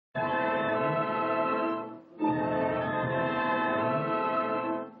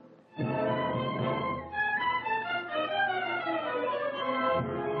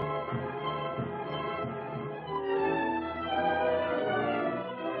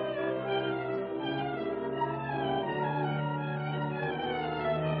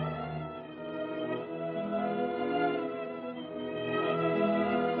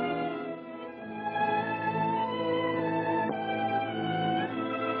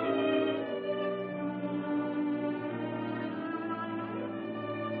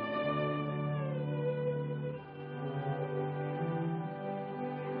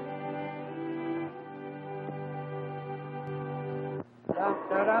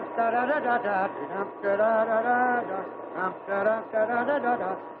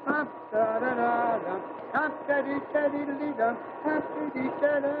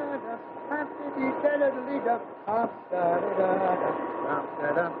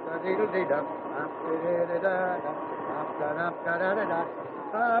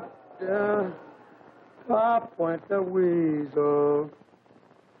Up went the weasel.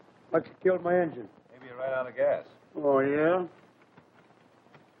 Must have killed my engine. Maybe you're right out of gas. Oh, yeah?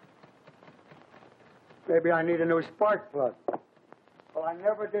 Maybe I need a new spark plug. Well, I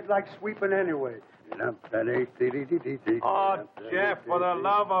never did like sweeping anyway. Oh, Jeff, for the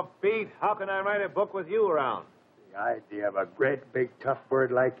love of Pete, how can I write a book with you around? The idea of a great, big, tough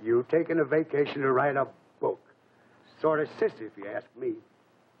bird like you taking a vacation to write a book. Sort of sissy, if you ask me.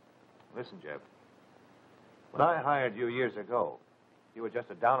 Listen, Jeff. When I hired you years ago, you were just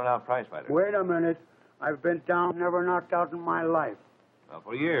a down-and-out prizefighter. Wait a minute. I've been down, never knocked out in my life. Well,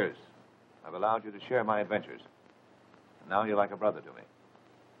 for years, I've allowed you to share my adventures. And now you're like a brother to me.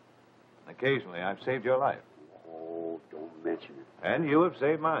 And occasionally, I've saved your life. Oh, don't mention it. And you have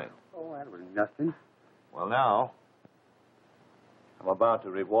saved mine. Oh, that was nothing. Well, now, I'm about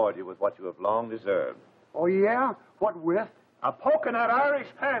to reward you with what you have long deserved. Oh, yeah? What with? A poking that Irish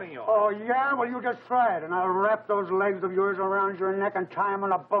pan of yours. Oh, yeah? Well, you just try it, and I'll wrap those legs of yours around your neck and tie them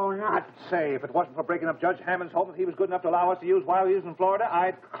in a bow knot. Say, if it wasn't for breaking up Judge Hammond's home that he was good enough to allow us to use while he was in Florida,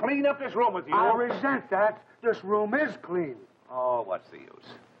 I'd clean up this room with you. I resent that. This room is clean. Oh, what's the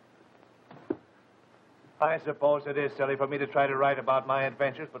use? I suppose it is silly for me to try to write about my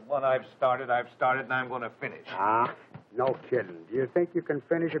adventures, but when I've started, and I'm going to finish. Ah, no kidding. Do you think you can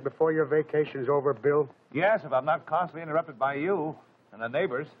finish it before your vacation's over, Bill? Yes, if I'm not constantly interrupted by you and the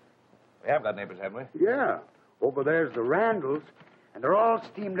neighbors. We have got neighbors, haven't we? Yeah. Over there's the Randalls, and they're all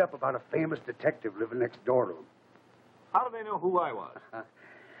steamed up about a famous detective living next door to them. How do they know who I was?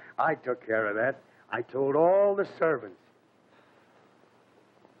 I took care of that. I told all the servants.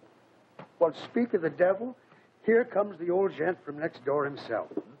 Well, speak of the devil, here comes the old gent from next door himself.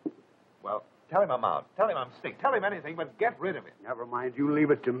 Well, tell him I'm out. Tell him I'm sick. Tell him anything, but get rid of him. Never mind. You leave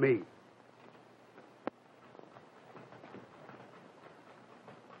it to me.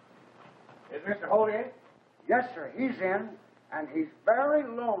 Is Mr. Holt in? Yes, sir. He's in, and he's very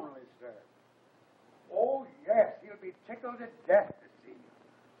lonely, sir. Oh, yes. He'll be tickled to death to see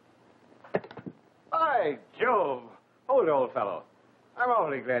you. By Jove! Hold, old fellow. I'm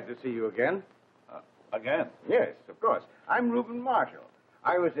awfully glad to see you again. Again? Yes, of course. I'm Reuben Marshall.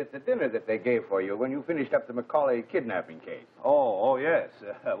 I was at the dinner that they gave for you when you finished up the Macaulay kidnapping case. Oh, yes.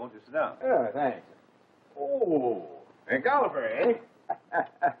 Won't you sit down? Oh, thanks. Oh, a golfer, eh?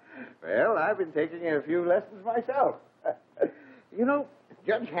 Well, I've been taking a few lessons myself. You know,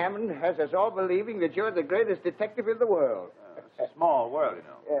 Judge Hammond has us all believing that you're the greatest detective in the world. It's a small world, you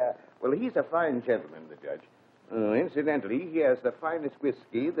know. Yeah. Well, he's a fine gentleman, the judge. Incidentally, he has the finest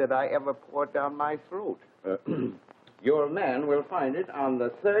whiskey that I ever poured down my throat. Your man will find it on the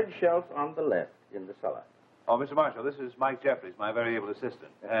third shelf on the left in the cellar. Oh, Mr. Marshall, this is Mike Jeffries, my very able assistant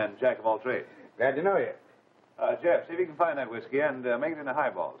and jack of all trades. Glad to know you. Jeff, see if you can find that whiskey and make it into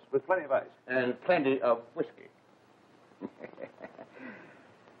highballs with plenty of ice. And plenty of whiskey.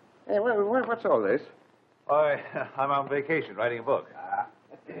 Hey, what's all this? I'm on vacation writing a book.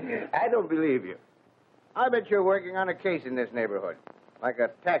 I don't believe you. I bet you're working on a case in this neighborhood, like a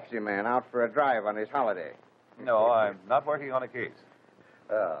taxi man out for a drive on his holiday. No, I'm not working on a case.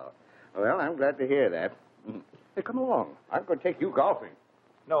 Oh, well, I'm glad to hear that. Hey, come along. I'm going to take you golfing.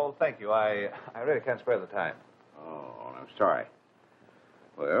 No, thank you. I really can't spare the time. Oh, I'm sorry.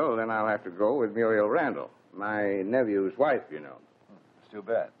 Well, then I'll have to go with Muriel Randall, my nephew's wife, you know. It's too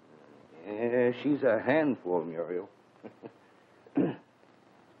bad. Yeah, she's a handful, Muriel.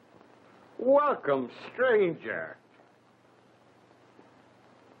 Welcome, stranger.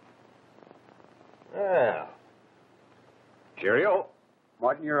 Well, cheerio.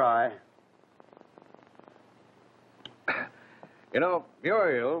 What in your eye? You know,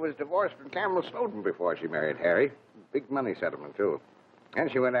 Muriel was divorced from Camel Snowden before she married Harry. Big money settlement, too.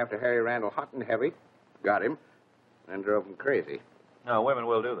 And she went after Harry Randall hot and heavy, got him, and drove him crazy. No, women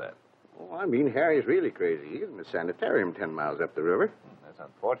will do that. Oh, I mean, Harry's really crazy. He's in a sanitarium 10 miles up the river. That's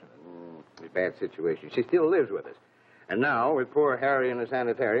unfortunate. A bad situation. She still lives with us. And now, with poor Harry in the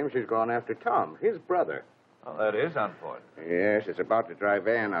sanitarium, she's gone after Tom, his brother. Oh, that is unfortunate. Yes, it's about to drive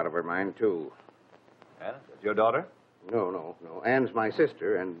Anne out of her mind, too. Anne, is your daughter? No. Anne's my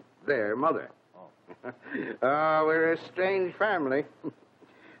sister and their mother. Oh. We're a strange family.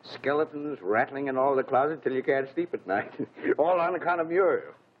 Skeletons rattling in all the closets till you can't sleep at night. All on account of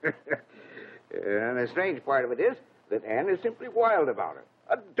Muriel. And the strange part of it is that Anne is simply wild about it.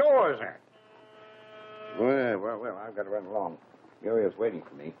 Adores her. Well, I've got to run along. Muriel's waiting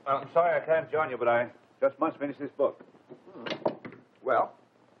for me. I'm sorry I can't join you, but I just must finish this book. Well,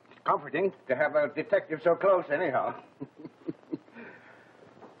 it's comforting to have a detective so close, anyhow.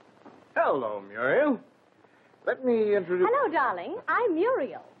 Hello, Muriel. Let me introduce... Hello, darling. I'm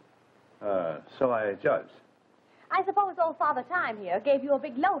Muriel. So I judge. I suppose old Father Time here gave you a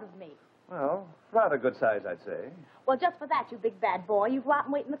big load of me. Well, rather good size, I'd say. Well, just for that, you big bad boy, you go out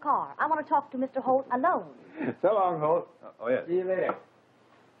and wait in the car. I want to talk to Mr. Holt alone. So long, Holt. Oh, yes. See you later.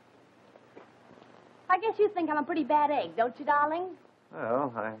 I guess you think I'm a pretty bad egg, don't you, darling?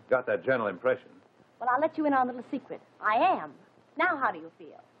 Well, I got that general impression. Well, I'll let you in on a little secret. I am. Now, how do you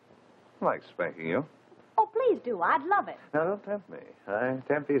feel? Like spanking you. Oh, please do. I'd love it. Now, don't tempt me. I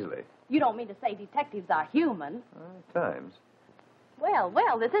tempt easily. You don't mean to say detectives are human. At times. Well,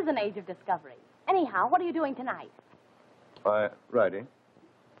 this is an age of discovery. Anyhow, what are you doing tonight? Writing.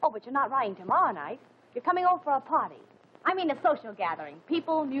 Oh, but you're not writing tomorrow night. You're coming over for a party. I mean a social gathering.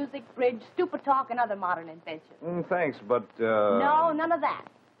 People, music, bridge, stupid talk, and other modern inventions. Thanks, but, No, none of that.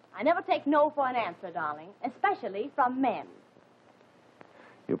 I never take no for an answer, darling, especially from men.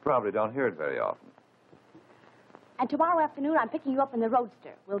 You probably don't hear it very often. And tomorrow afternoon, I'm picking you up in the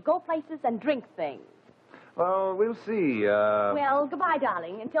roadster. We'll go places and drink things. Well, we'll see, Well, goodbye,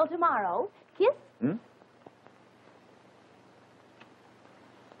 darling. Until tomorrow. Kiss? Hmm?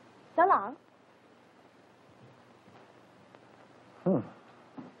 So long. Huh.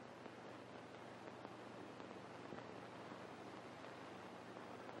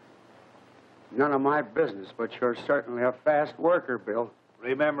 None of my business, but you're certainly a fast worker, Bill.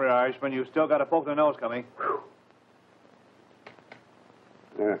 Remember, Irishman, you've still got a poke in the nose coming.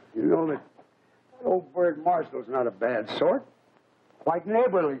 Yeah, you know that old Bird Marshall's not a bad sort. Quite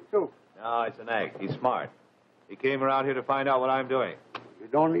neighborly, too. No, it's an act. He's smart. He came around here to find out what I'm doing. You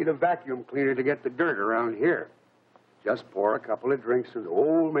don't need a vacuum cleaner to get the dirt around here. Just pour a couple of drinks into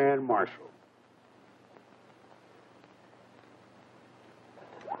old man Marshall.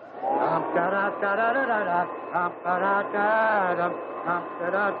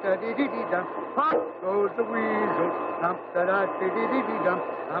 Pop goes the weasel.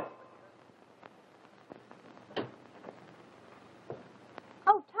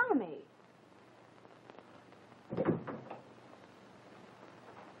 Oh, Tommy.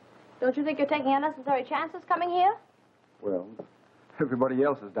 Don't you think you're taking unnecessary chances coming here? Well, everybody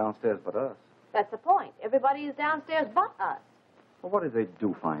else is downstairs but us. That's the point. Everybody is downstairs but us. Well, what if they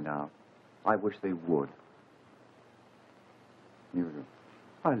do find out? I wish they would. Muriel,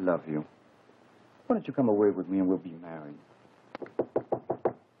 I love you. Why don't you come away with me and we'll be married?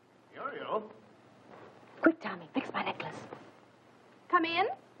 Muriel? Quick, Tommy. Fix my necklace. Come in.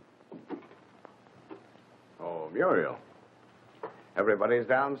 Oh, Muriel. Everybody's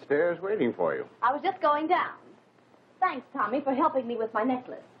downstairs waiting for you. I was just going down. Thanks, Tommy, for helping me with my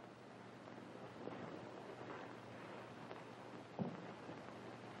necklace.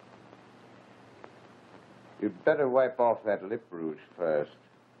 You'd better wipe off that lip rouge first.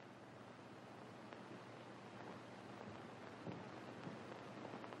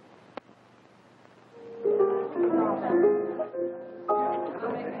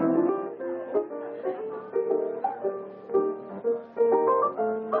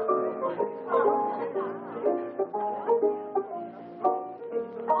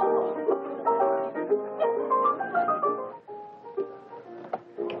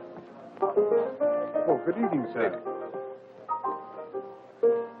 Oh, good evening, sir.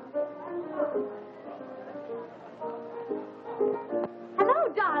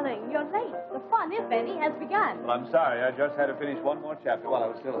 Hello, darling. You're late. The fun, if any, has begun. Well, I'm sorry. I just had to finish one more chapter while I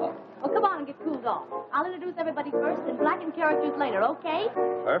was still hot. Well, come on and get cooled off. I'll introduce everybody first and blacken characters later, okay?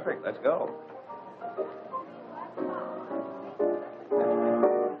 Perfect. Let's go.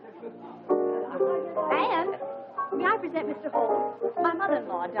 And may I present Mr. Holt, my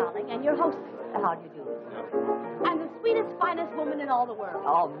mother-in-law, darling, and your hostess. How do you do? And the sweetest, finest woman in all the world.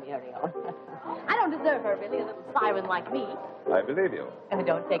 Oh, Muriel. I don't deserve her, really, a little siren like me. I believe you.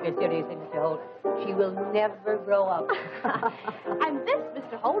 Don't take her seriously, Mr. Holt. She will never grow up. And this,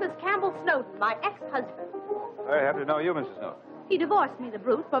 Mr. Holt, is Campbell Snowden, my ex-husband. Very happy to know you, Mrs. Norton. He divorced me, the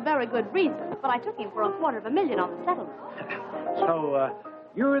brute, for very good reasons, but I took him for $250,000 on the settlement. So,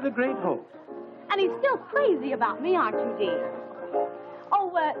 you're the great host. And he's still crazy about me, aren't you, dear? Oh,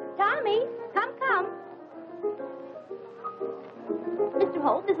 Tommy, come. Mr.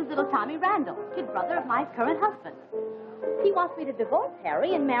 Holt, this is little Tommy Randall, kid brother of my current husband. He wants me to divorce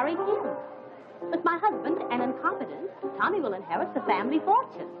Harry and marry him. With my husband, an incompetent, Tommy will inherit the family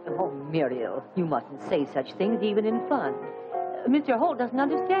fortune. Oh, Muriel, you mustn't say such things even in fun. Mr. Holt doesn't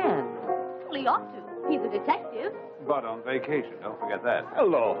understand. Well, he ought to. He's a detective. But on vacation, don't forget that.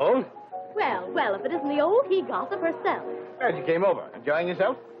 Hello, Holt. Well, if it isn't the old he-gossip herself. Glad you came over. Enjoying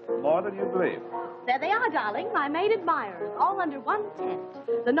yourself? More than you believe. There they are, darling, my maid admirers, all under one tent.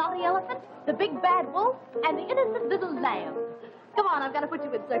 The naughty elephant, the big bad wolf, and the innocent little lamb. Come on, I've got to put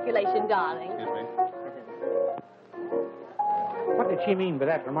you in circulation, darling. Excuse me. What did she mean by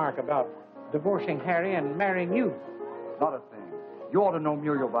that remark about divorcing Harry and marrying you? Not a thing. You ought to know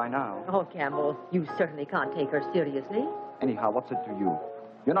Muriel by now. Oh, Campbell, you certainly can't take her seriously. Anyhow, what's it to you?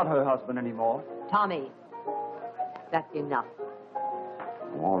 You're not her husband anymore. Tommy, that's enough.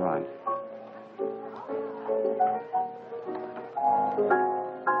 All right.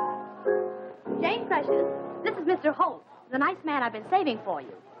 Jane Precious, this is Mr. Holt, the nice man I've been saving for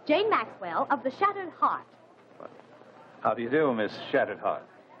you. Jane Maxwell of the Shattered Heart. How do you do, Miss Shattered Heart?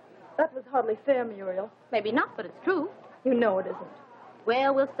 That was hardly fair, Muriel. Maybe not, but it's true. You know it isn't.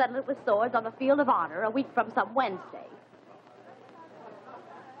 Well, we'll settle it with swords on the field of honor a week from some Wednesday.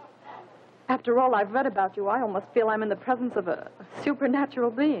 After all I've read about you, I almost feel I'm in the presence of a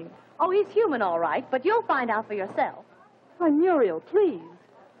supernatural being. Oh, he's human, all right, but you'll find out for yourself. Why, Muriel, please.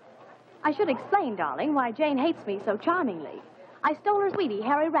 I should explain, darling, why Jane hates me so charmingly. I stole her sweetie,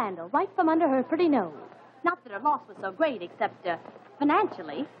 Harry Randall, right from under her pretty nose. Not that her loss was so great, except,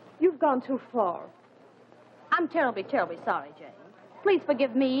 financially. You've gone too far. I'm terribly, terribly sorry, Jane. Please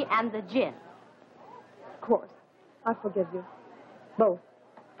forgive me and the gin. Of course. I forgive you. Both.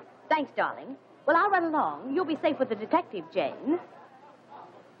 Thanks, darling. Well, I'll run along. You'll be safe with the detective, Jane.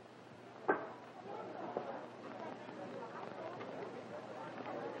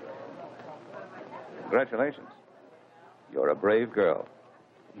 Congratulations. You're a brave girl.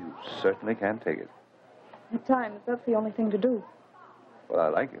 You certainly can take it. At times, that's the only thing to do. Well, I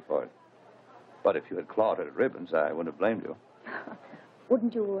like you for it. But if you had clawed her ribbons, I wouldn't have blamed you.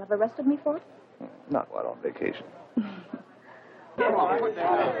 Wouldn't you have arrested me for it? Not while on vacation.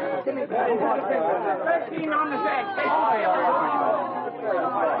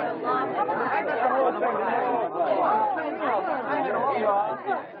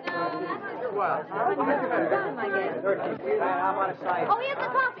 Oh, here's the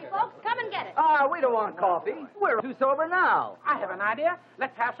coffee, folks. Come and get it. We don't want coffee. We're too sober now. I have an idea.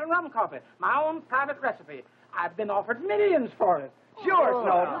 Let's have some rum coffee. My own private recipe. I've been offered millions for it. Sure,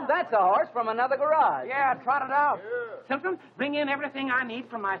 Norton. That's a horse from another garage. Yeah, trot it out. Simpson, bring in everything I need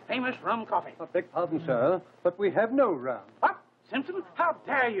for my famous rum coffee. I beg pardon, sir, but we have no rum. What? Simpson, how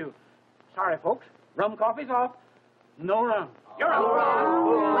dare you? Sorry, folks. Rum coffee's off. No rum. You're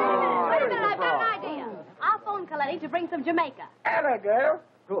out. Wait a minute, I've got an idea. I'll phone Coletti to bring some Jamaica. Atta girl.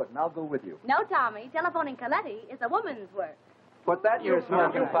 Good, and I'll go with you. No, Tommy. Telephoning Coletti is a woman's work. Put that in your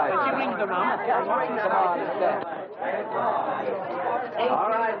smoking pipe. You bring the rum. All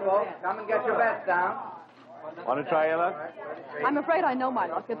right, folks. Come and get your bets down. Want to try your luck? I'm afraid I know my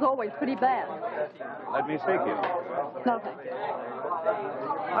luck. It's always pretty bad. Let me stake you. No, thank you.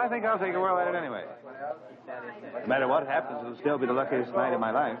 I think I'll take a whirl at it anyway. No matter what happens, it'll still be the luckiest night of my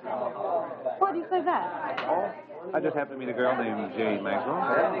life. Why do you say that? Oh, I just happened to meet a girl named Jane Maxwell.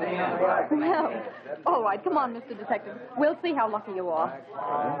 Well, all right. Come on, Mr. Detective. We'll see how lucky you are.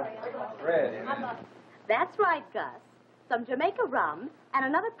 That's right, Gus. Some Jamaica rum and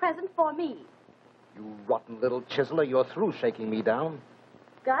another present for me. You rotten little chiseler, you're through shaking me down.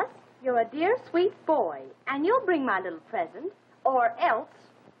 Gus, you're a dear, sweet boy, and you'll bring my little present, or else.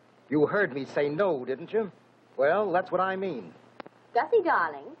 You heard me say no, didn't you? Well, that's what I mean. Gussie,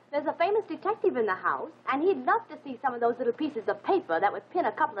 darling, there's a famous detective in the house, and he'd love to see some of those little pieces of paper that would pin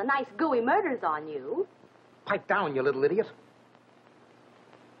a couple of nice gooey murders on you. Pipe down, you little idiot.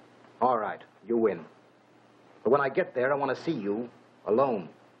 All right, you win. But when I get there, I want to see you alone.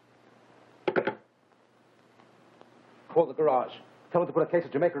 Call the garage. Tell them to put a case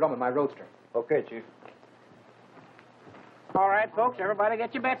of Jamaica rum in my roadster. Okay, Chief. All right, folks. Everybody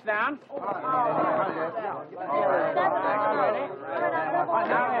get your bets down. All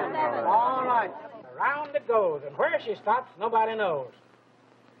right. Around it goes, and where she stops, nobody knows.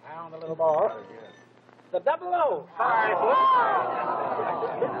 Down the little ball. The double O. Sorry, folks.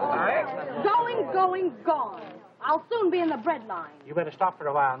 Going, gone. I'll soon be in the bread line. You better stop for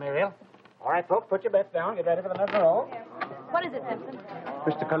a while, Muriel. All right, folks, put your bets down. Get ready for the next roll. What is it, Simpson?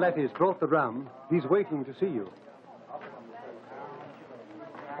 Mr. Coletti's brought the rum. He's waiting to see you.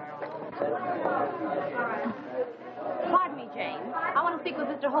 Pardon me, Jane. I want to speak with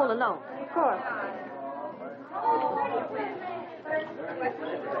Mr. Holt alone. Of course.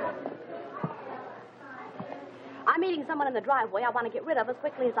 I'm meeting someone in the driveway I want to get rid of as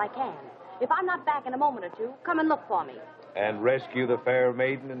quickly as I can. If I'm not back in a moment or two, come and look for me. And rescue the fair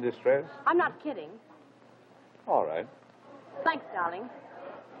maiden in distress? I'm not kidding. All right. Thanks, darling.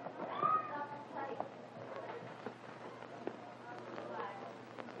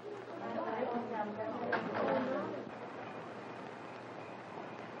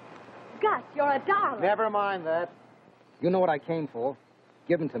 Gus, you're a darling. Never mind that. You know what I came for.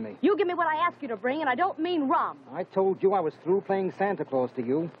 Give them to me. You give me what I asked you to bring, and I don't mean rum. I told you I was through playing Santa Claus to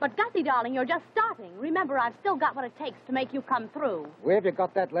you. But, Gussie, darling, you're just starting. Remember, I've still got what it takes to make you come through. Where have you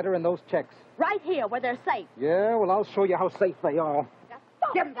got that letter and those checks? Right here, where they're safe. Yeah, well, I'll show you how safe they are.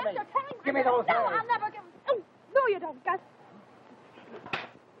 Don't, Give them to me. Give me those No, letters. I'll never give them. Oh, no, you don't, Gus.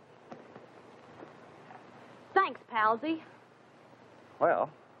 Thanks, Palsy. Well,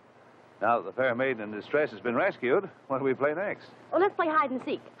 now that the fair maiden in distress has been rescued, what do we play next? Well, let's play hide and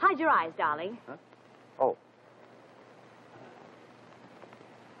seek. Hide your eyes, darling. Huh? Oh.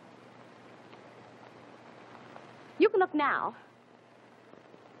 You can look now.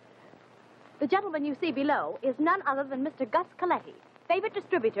 The gentleman you see below is none other than Mr. Gus Coletti, favorite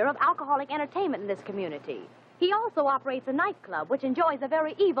distributor of alcoholic entertainment in this community. He also operates a nightclub, which enjoys a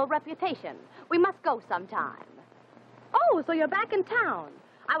very evil reputation. We must go sometime. Oh, so you're back in town.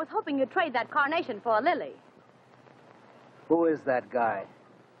 I was hoping you'd trade that carnation for a lily. Who is that guy?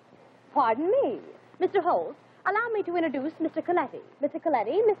 Pardon me. Mr. Holt, allow me to introduce Mr. Coletti. Mr.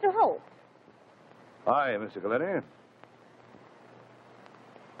 Coletti, Mr. Holt. Hi, Mr. Coletti.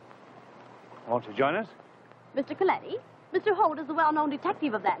 Won't you join us? Mr. Coletti, Mr. Holt is the well-known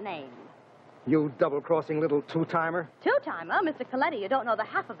detective of that name. You double-crossing little two-timer? Two-timer? Mr. Coletti, you don't know the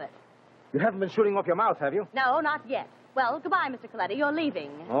half of it. You haven't been shooting off your mouth, have you? No, not yet. Well, goodbye, Mr. Coletti. You're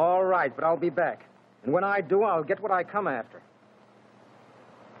leaving. All right, but I'll be back. And when I do, I'll get what I come after.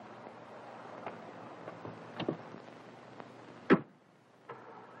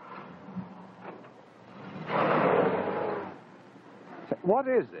 What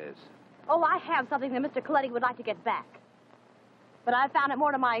is this? Oh, I have something that Mr. Coletti would like to get back. But I've found it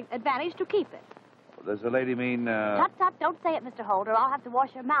more to my advantage to keep it. Does the lady mean, Tut, tut, don't say it, Mr. Holt, or I'll have to wash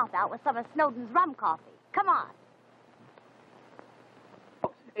your mouth out with some of Snowden's rum coffee. Come on.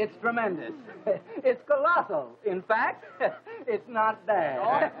 It's tremendous. It's colossal. In fact, it's not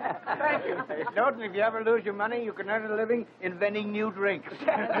bad. Thank you. Norton, if you ever lose your money, you can earn a living inventing new drinks.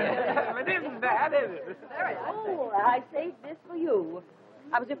 It isn't bad, is it? Oh, I saved this for you.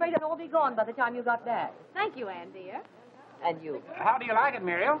 I was afraid it'd all be gone by the time you got back. Thank you, Ann, dear. And you. How do you like it,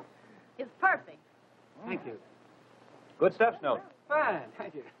 Muriel? It's perfect. Thank you. good stuff, Snowden? Fine,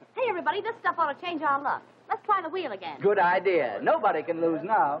 thank you. Hey, everybody, this stuff ought to change our luck. Let's try the wheel again. Good idea. Nobody can lose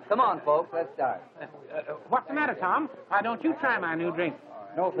now. Come on, folks, let's start. What's the matter, Tom? Why don't you try my new drink?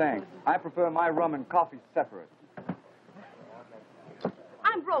 No, thanks. I prefer my rum and coffee separate.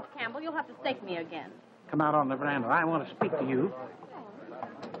 I'm broke, Campbell. You'll have to stake me again. Come out on the veranda. I want to speak to you.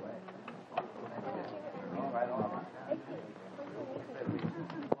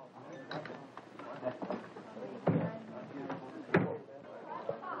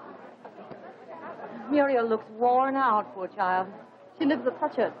 Muriel looks worn out, poor child. She lives with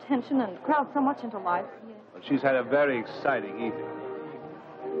such a tension and crowds so much into life. Well, she's had a very exciting evening.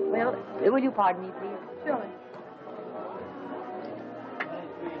 Well, will you pardon me, please? Surely.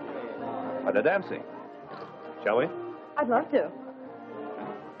 But the dancing. Shall we? I'd love to.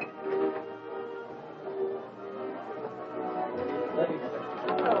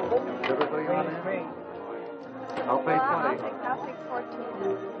 Everybody on in? I'll pay 20. I'll take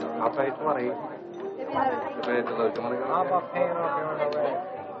 14. I'll pay 20. Give me another. You paid the look. You want to go? How about paying off your own already?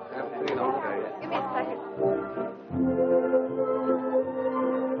 Okay. Give me a second.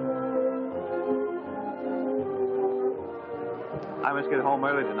 I must get home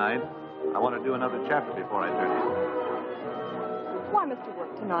early tonight. I want to do another chapter before I turn in. Why, Mr.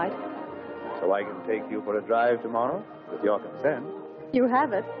 Work tonight? So I can take you for a drive tomorrow, with your consent. You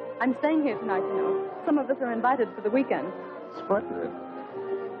have it. I'm staying here tonight, you know. Some of us are invited for the weekend. Splendid.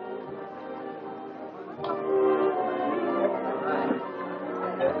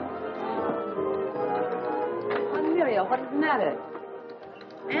 Muriel, what is the matter?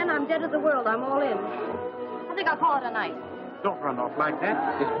 And I'm dead to the world. I'm all in. I think I'll call it a night. Don't run off like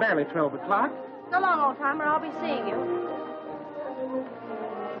that. It's barely 12 o'clock. So long, old timer. I'll be seeing you.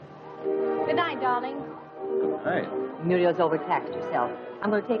 Good night, darling. Good night. Muriel's overtaxed herself. I'm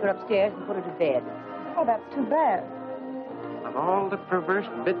going to take her upstairs and put her to bed. Oh, that's too bad. Of all the perverse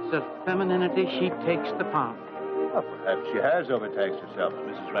bits of femininity, she takes the palm. Well, perhaps she has overtaxed herself, as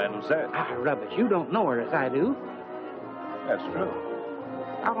Mrs. Randall said. Ah, rubbish. You don't know her as I do. That's true.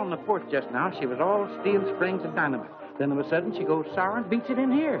 Out on the porch just now, she was all steel springs and dynamite. Then of a sudden, she goes sour and beats it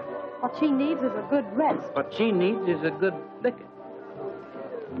in here. What she needs is a good rest. What she needs is a good licking.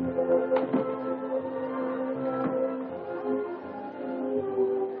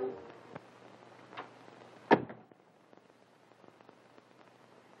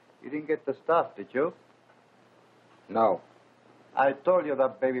 You didn't get the stuff, did you? No. I told you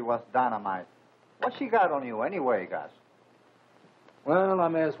that baby was dynamite. What she got on you anyway, Gus? Well, I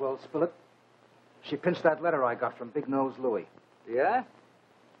may as well spill it. She pinched that letter I got from Big Nose Louie. Yeah?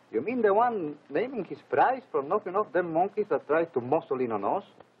 You mean the one naming his prize for knocking off them monkeys that tried to muscle in on us?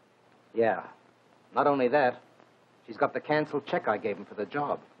 Yeah. Not only that, she's got the canceled check I gave him for the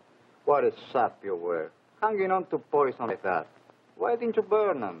job. What a sap you were. Hanging on to poison like that. Why didn't you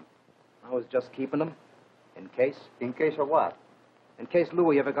burn them? I was just keeping them. In case. In case of what? In case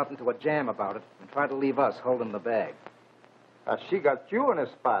Louie ever got into a jam about it and tried to leave us holding the bag. She got you in a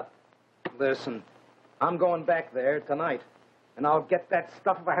spot. Listen, I'm going back there tonight, and I'll get that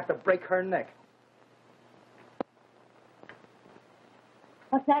stuff if I have to break her neck.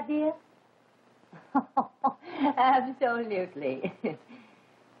 What's that, dear? Absolutely.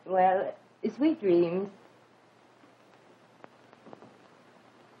 Well, sweet dreams.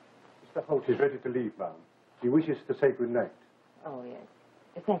 Mr. Holt is ready to leave, ma'am. He wishes to say good night. Oh,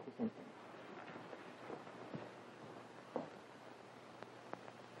 yes. Thank you, Simpson.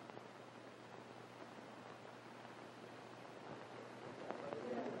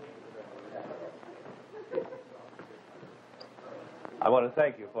 I want to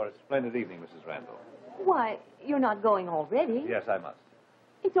thank you for a splendid evening, Mrs. Randall. Why, you're not going already? Yes, I must.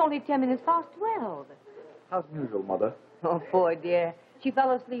 It's only 10 minutes past 12. How's usual, Mother? Oh, poor dear. She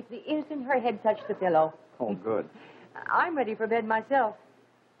fell asleep the instant her head touched the pillow. Oh, good. I'm ready for bed myself.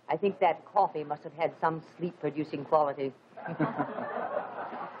 I think that coffee must have had some sleep-producing quality.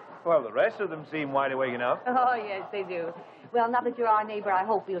 Well, the rest of them seem wide awake enough. Oh, yes, they do. Well, now that you're our neighbor, I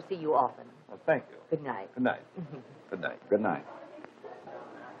hope we'll see you often. Well, thank you. Good night. Good night. Good night. Good night.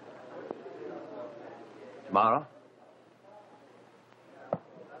 Tomorrow?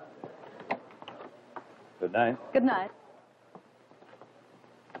 Good night. Good night.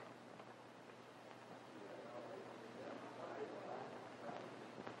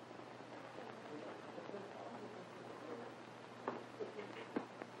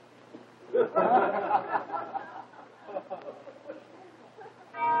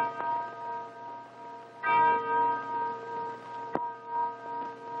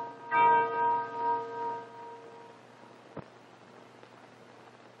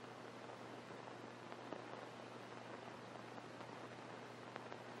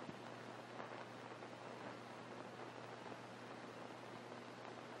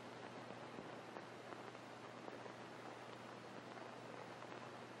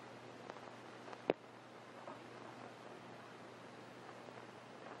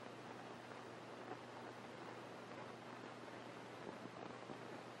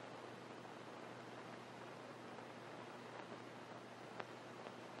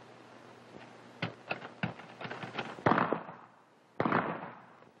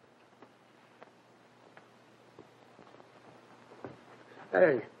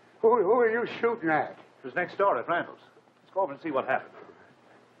 Hey, who are you shooting at? It was next door at Randall's. Let's go over and see what happened.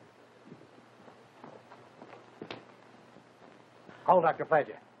 Call Dr.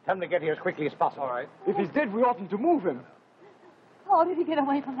 Fletcher. Tell him to get here as quickly as possible. All right. If he's dead, we oughtn't to move him. How did he get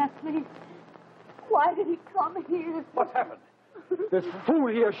away from that place? Why did he come here? What's happened? This fool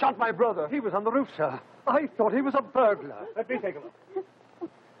here shot my brother. He was on the roof, sir. I thought he was a burglar. Let me take a look.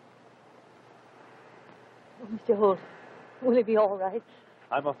 Oh, Mr. Holt, will he be all right?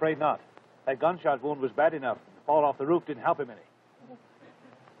 I'm afraid not. That gunshot wound was bad enough. The fall off the roof didn't help him any.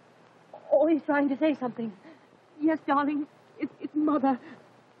 Oh, he's trying to say something. Yes, darling. It's Mother.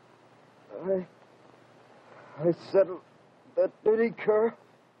 I settled that dirty cur.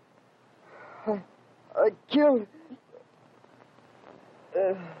 I killed...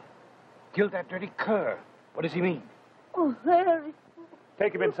 Killed that dirty cur. What does he mean? Oh, Harry.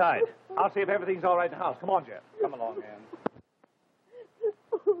 Take him inside. I'll see if everything's all right in the house. Come on, Jeff. Come along, Ann.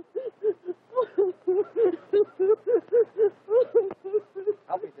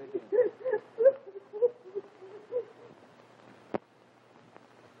 Help me take him.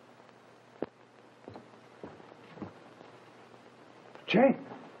 Jane.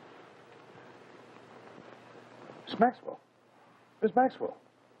 Miss Maxwell. Miss Maxwell.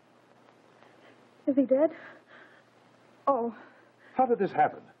 Is he dead? Oh, How did this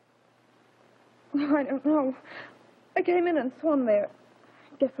happen? I don't know. I came in and saw him there.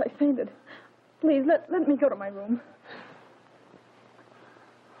 Guess I fainted. Please, let me go to my room.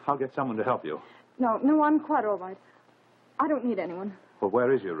 I'll get someone to help you. No, I'm quite all right. I don't need anyone. Well,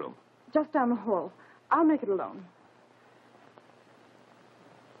 where is your room? just down the hall. I'll make it alone.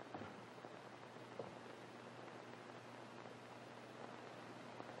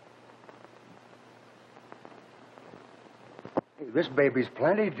 Hey, this baby's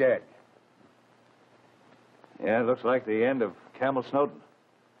plenty dead. Yeah, it looks like the end of Camel Snowden.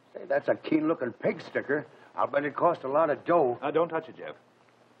 Say, that's a keen-looking pig sticker. I'll bet it cost a lot of dough. Now, don't touch it, Jeff.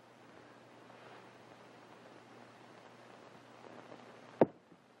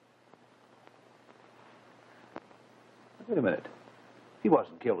 Wait a minute. He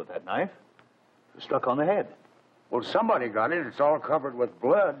wasn't killed with that knife. He was struck on the head. Well, somebody got it. It's all covered with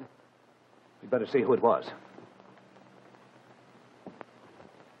blood. We'd better see who it was.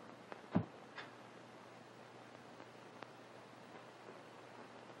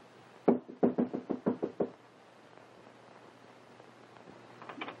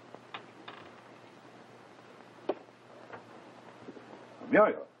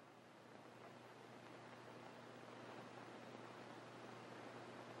 Muriel.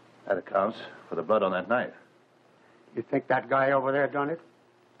 That accounts for the blood on that knife. You think that guy over there done it?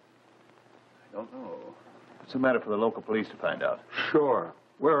 I don't know. It's a matter for the local police to find out. Sure.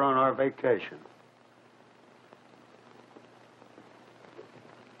 We're on our vacation.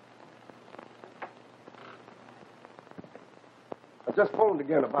 I just phoned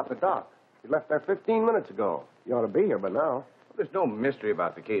again about the doc. He left there 15 minutes ago. You ought to be here by now. There's no mystery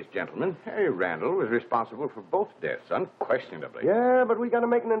about the case, gentlemen. Harry Randall was responsible for both deaths, unquestionably. Yeah, but we got to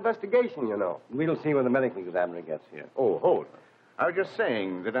make an investigation, you know. We'll see when the medical examiner gets here. Oh, hold. I was just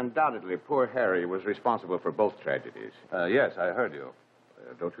saying that undoubtedly poor Harry was responsible for both tragedies. Yes, I heard you.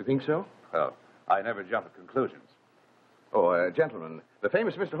 Don't you think so? Well, I never jump at conclusions. Oh, gentlemen, the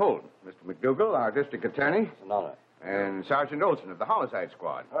famous Mr. Holman, Mr. McDougal, our district attorney. It's an honor. And Sergeant Olson of the Homicide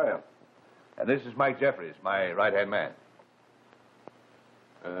Squad. Oh, yeah. And this is Mike Jeffries, my right-hand man.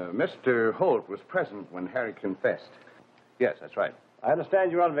 Mr. Holt was present when Harry confessed. Yes, that's right. I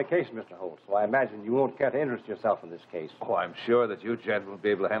understand you're on vacation, Mr. Holt, so I imagine you won't care to interest yourself in this case. Oh, I'm sure that you gentlemen will be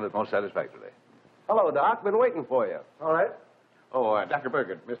able to handle it most satisfactorily. Hello, Doc. Been waiting for you. All right. Oh, Dr.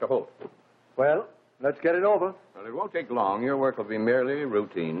 Burgett, Mr. Holt. Well, let's get it over. Well, it won't take long. Your work will be merely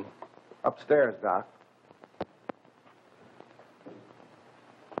routine. Upstairs, Doc.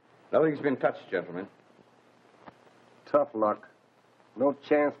 Nothing's been touched, gentlemen. Tough luck. No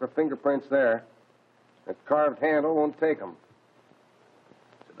chance for fingerprints there. That carved handle won't take them.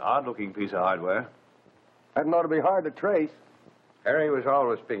 It's an odd-looking piece of hardware. That ought to be hard to trace. Harry was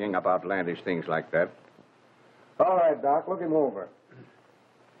always picking up outlandish things like that. All right, Doc, look him over.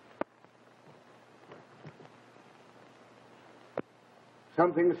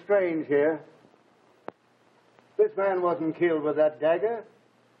 Something strange here. This man wasn't killed with that dagger.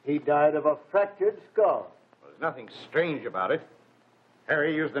 He died of a fractured skull. Well, there's nothing strange about it.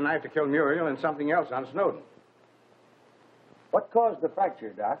 Harry used the knife to kill Muriel and something else on Snowden. What caused the fracture,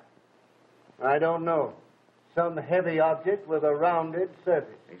 Doc? I don't know. Some heavy object with a rounded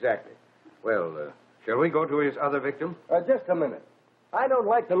surface. Exactly. Well, shall we go to his other victim? Just a minute. I don't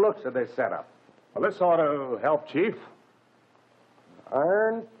like the looks of this setup. Well, this ought to help, Chief.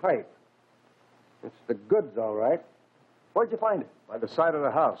 Iron pipe. It's the goods, all right. Where'd you find it? By the side of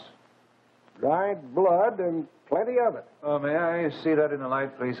the house. Dried blood and plenty of it. Oh, may I see that in the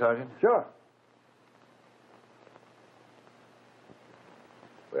light, please, Sergeant? Sure.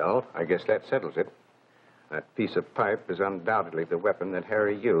 Well, I guess that settles it. That piece of pipe is undoubtedly the weapon that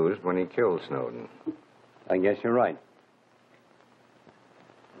Harry used when he killed Snowden. I guess you're right.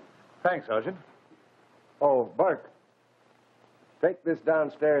 Thanks, Sergeant. Oh, Burke. Take this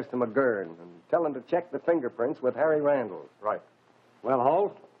downstairs to McGurn and tell him to check the fingerprints with Harry Randall. Right. Well,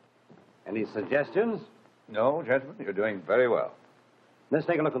 Holt, any suggestions? No, gentlemen, you're doing very well. Let's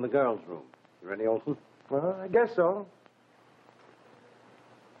take a look in the girls' room. You ready, Olson? Well, I guess so.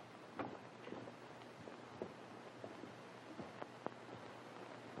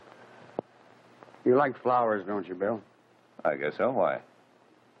 You like flowers, don't you, Bill? I guess so. Why?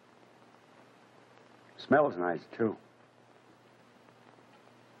 Smells nice, too.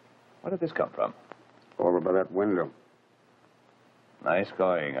 Where did this come from? Over by that window. Nice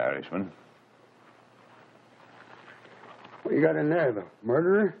going, Irishman. What you got in there, the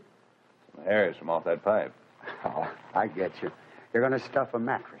murderer? Some hairs from off that pipe. Oh, I get you. You're going to stuff a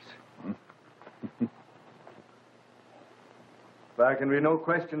mattress. There can be no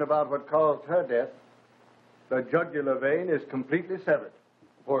question about what caused her death. The jugular vein is completely severed.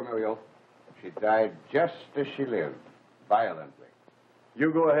 Poor Muriel. She died just as she lived, violently.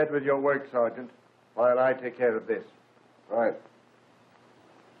 You go ahead with your work, Sergeant, while I take care of this. Right.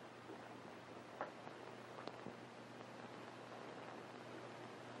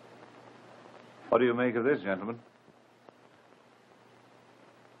 What do you make of this, gentlemen?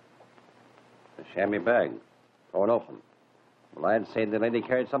 A chamois bag. Torn open. Well, I'd say the lady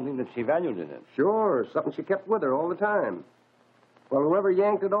carried something that she valued in it. Sure, something she kept with her all the time. Well, whoever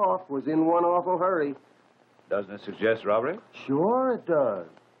yanked it off was in one awful hurry. Doesn't it suggest robbery? Sure it does.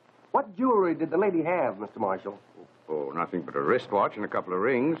 What jewelry did the lady have, Mr. Marshall? Oh, nothing but a wristwatch and a couple of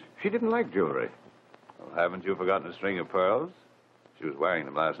rings. She didn't like jewelry. Well, haven't you forgotten a string of pearls? She was wearing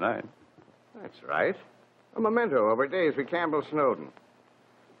them last night. That's right. A memento of her days with Campbell Snowden.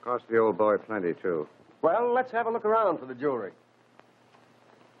 Cost the old boy plenty, too. Well, let's have a look around for the jewelry.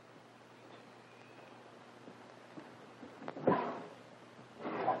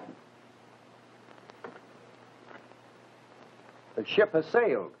 The ship has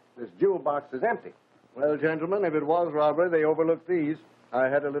sailed. This jewel box is empty. Well, gentlemen, if it was robbery, they overlooked these. I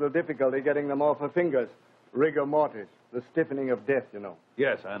had a little difficulty getting them off her fingers. Rigor mortis, the stiffening of death, you know.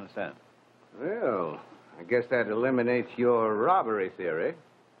 Yes, I understand. Well, I guess that eliminates your robbery theory.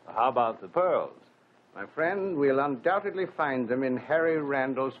 How about the pearls? My friend, we'll undoubtedly find them in Harry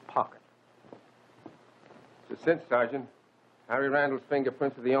Randall's pocket. It's a cinch, Sergeant. Harry Randall's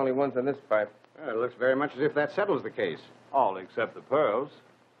fingerprints are the only ones in this pipe. Well, it looks very much as if that settles the case. All except the pearls.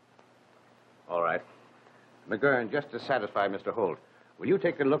 All right. McGurn, just to satisfy Mr. Holt, will you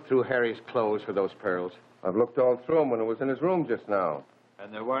take a look through Harry's clothes for those pearls? I've looked all through him when I was in his room just now.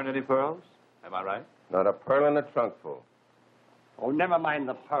 And there weren't any pearls? Am I right? Not a pearl in the trunk full. Oh, never mind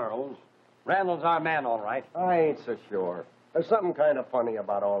the pearls. Randall's our man, all right. I ain't so sure. There's something kind of funny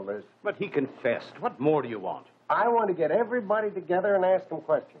about all this. But he confessed. What more do you want? I want to get everybody together and ask them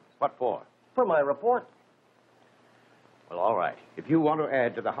questions. What for? For my report. Well, all right. If you want to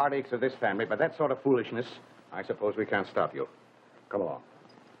add to the heartaches of this family by that sort of foolishness, I suppose we can't stop you. Come along.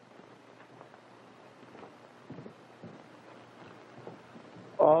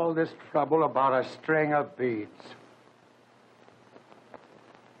 All this trouble about a string of beads.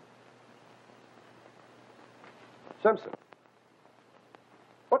 Simpson,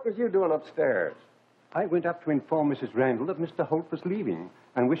 what was you doing upstairs? I went up to inform Mrs. Randall that Mr. Holt was leaving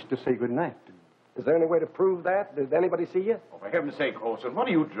and wished to say good night. Is there any way to prove that? Did anybody see you? Oh, for heaven's sake, Olson, what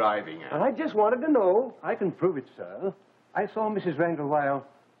are you driving at? I just wanted to know. I can prove it, sir. I saw Mrs. Randall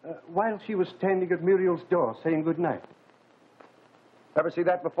while she was standing at Muriel's door saying good night. Ever see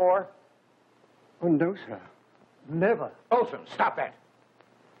that before? Oh, no, sir. Never. Olson, stop that.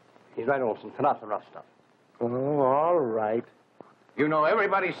 He's right, Olson. Cut out the rough stuff. Oh, all right. You know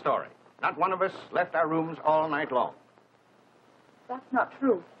everybody's story. Not one of us left our rooms all night long. That's not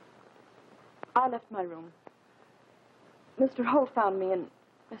true. I left my room. Mr. Holt found me in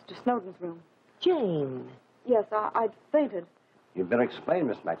Mr. Snowden's room. Jane. Yes, I'd fainted. You'd better explain,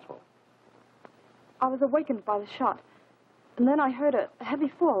 Miss Maxwell. I was awakened by the shot. And then I heard a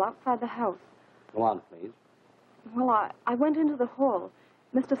heavy fall outside the house. Go on, please. Well, I went into the hall.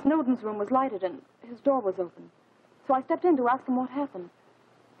 Mr. Snowden's room was lighted and his door was open. So I stepped in to ask him what happened.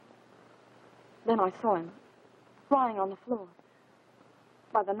 Then I saw him, lying on the floor,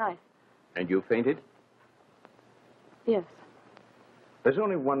 by the knife. And you fainted? Yes. There's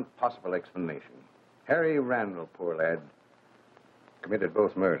only one possible explanation. Harry Randall, poor lad, committed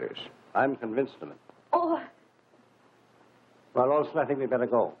both murders. I'm convinced of it. Oh! Well, Olson, I think we'd better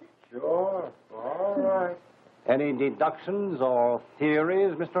go. Sure. All right. Any deductions or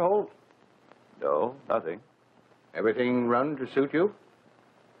theories, Mr. Holt? No, nothing. Everything run to suit you?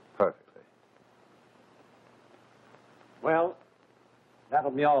 Perfectly. Well,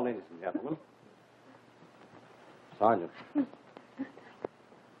 that'll be all, ladies and gentlemen. Sergeant.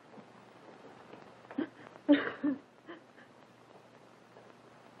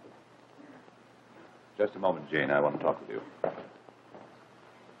 Just a moment, Jane. I want to talk with you.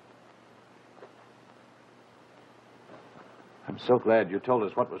 I'm so glad you told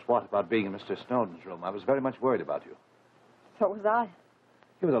us what was what about being in Mr. Snowden's room. I was very much worried about you. So was I.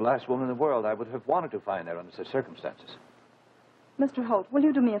 You were the last woman in the world I would have wanted to find there under such circumstances. Mr. Holt, will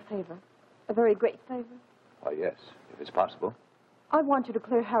you do me a favor? A very great favor? Why, yes, if it's possible. I want you to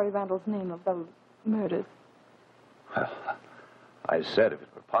clear Harry Randall's name of those murders. Well, I said if it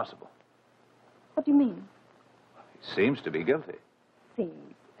were possible. What do you mean? He seems to be guilty.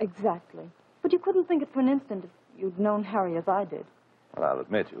 Seems. Exactly. But you couldn't think it for an instant if you'd known Harry as I did. Well, I'll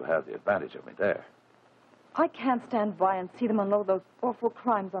admit you have the advantage of me there. I can't stand by and see them unload those awful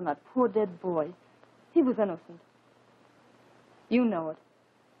crimes on that poor dead boy. He was innocent. You know it.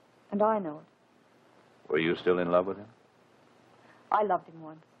 And I know it. Were you still in love with him? I loved him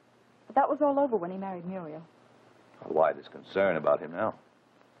once. But that was all over when he married Muriel. Well, why this concern about him now?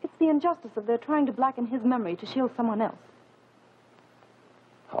 It's the injustice of their trying to blacken his memory to shield someone else.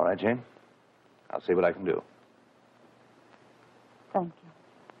 All right, Jane. I'll see what I can do. Thank you.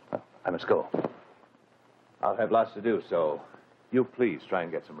 Well, I must go. I'll have lots to do, so you please try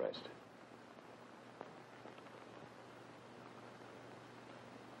and get some rest.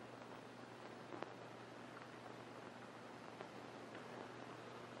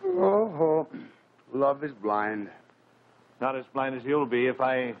 Oh, love is blind. Not as blind as you'll be if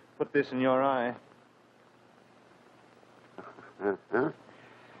I put this in your eye. Uh-huh.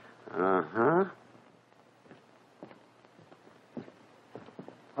 Uh-huh.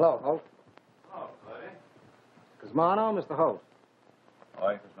 Hello, Holt. Oh, buddy. Cosmano, Mr. Holt. All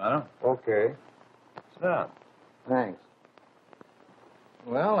right, Cosmano. Okay. Sit down. Thanks.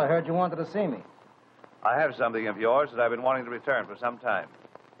 Well, I heard you wanted to see me. I have something of yours that I've been wanting to return for some time.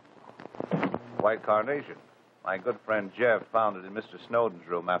 White carnation. My good friend Jeff found it in Mr. Snowden's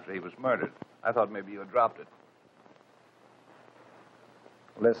room after he was murdered. I thought maybe you had dropped it.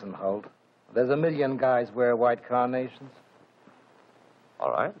 Listen, Holt. There's a million guys wear white carnations.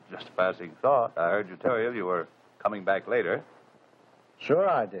 All right, just a passing thought. I heard you tell you were coming back later. Sure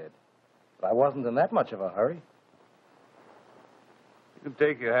I did. But I wasn't in that much of a hurry. You can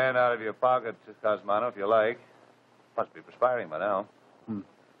take your hand out of your pocket, Cosmano, if you like. Must be perspiring by now.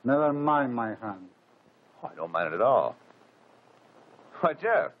 Never mind my hand. Oh, I don't mind it at all. Why,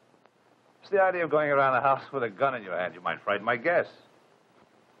 Jeff, what's the idea of going around the house with a gun in your hand? You might frighten my guests.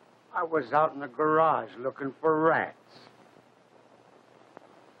 I was out in the garage looking for rats.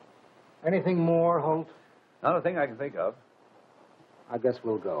 Anything more, Holt? Not a thing I can think of. I guess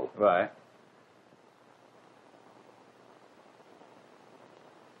we'll go. Right.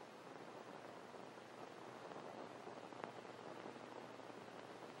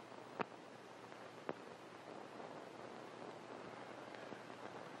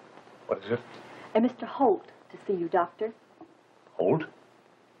 What is it? Mr. Holt to see you, Doctor. Holt?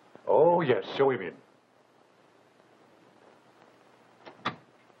 Oh, yes, show him in. The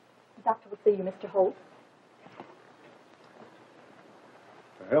doctor will see you, Mr. Holt.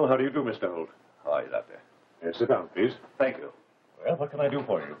 Well, how do you do, Mr. Holt? How are you, Doctor? Sit down, please. Thank you. Well, what can I do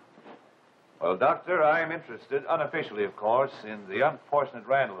for you? Well, Doctor, I'm interested, unofficially, of course, in the unfortunate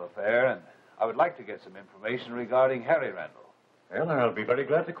Randall affair, and I would like to get some information regarding Harry Randall. Well, I'll be very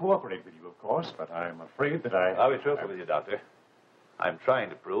glad to cooperate with you, of course, but I'm afraid that I'll be truthful with you, Doctor. I'm trying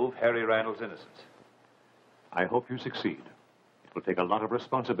to prove Harry Randall's innocence. I hope you succeed. It will take a lot of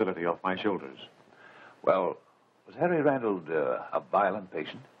responsibility off my shoulders. Well, was Harry Randall a violent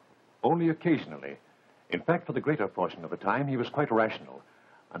patient? Only occasionally. In fact, for the greater portion of the time, he was quite rational,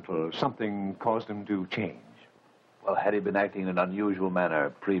 until something caused him to change. Well, had he been acting in an unusual manner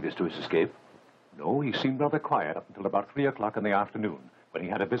previous to his escape? No, he seemed rather quiet up until about 3 o'clock in the afternoon, when he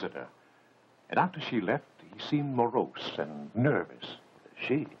had a visitor. And after she left, he seemed morose and nervous.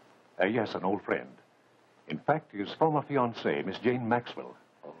 She? Yes, an old friend. In fact, his former fiancée, Miss Jane Maxwell.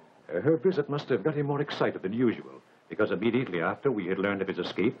 Her visit must have got him more excited than usual, because immediately after we had learned of his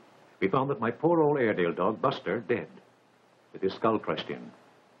escape, we found that my poor old Airedale dog, Buster, dead, with his skull crushed in.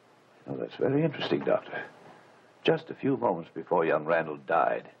 Oh, that's very interesting, Doctor. Just a few moments before young Randall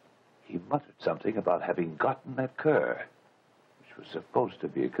died, he muttered something about having gotten that cur, which was supposed to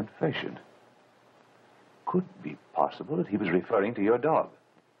be a confession. Could it be possible that he was referring to your dog?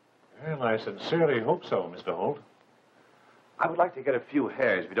 Well, I sincerely hope so, Mr. Holt. I would like to get a few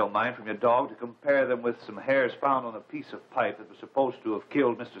hairs, if you don't mind, from your dog to compare them with some hairs found on a piece of pipe that was supposed to have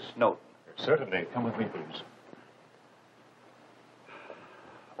killed Mr. Snowden. Certainly. Come with me, please.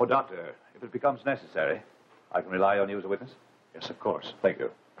 Oh, Doctor, if it becomes necessary, I can rely on you as a witness? Yes, of course. Thank you.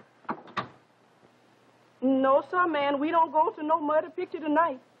 No, sir, man. We don't go to no murder picture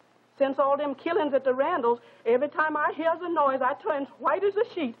tonight. Since all them killings at the Randalls, every time I hears a noise, I turn white as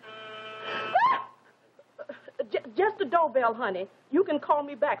a sheet. Just the doorbell, honey. You can call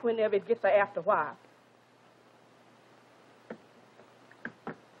me back whenever it gets after a while.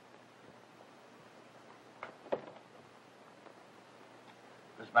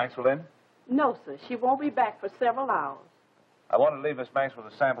 Miss Maxwell in? No, sir. She won't be back for several hours. I want to leave Miss Maxwell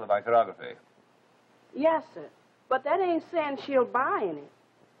a sample of my chirography. Yes, sir. But that ain't saying she'll buy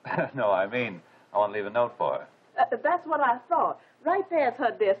any. No, I mean, I want to leave a note for her. That's what I thought. Right there's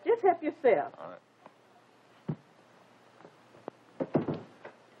her desk. Just help yourself. All right.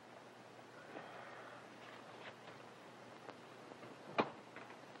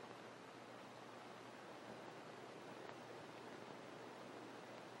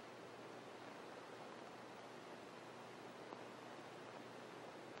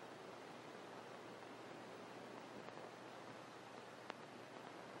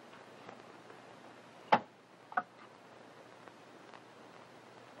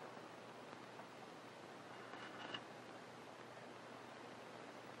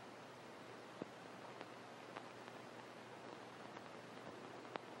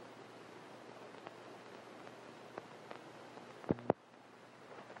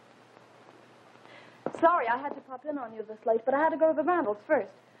 Sorry I had to pop in on you this late, but I had to go to the Randalls first.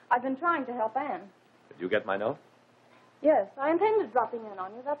 I've been trying to help Anne. Did you get my note? Yes, I intended dropping in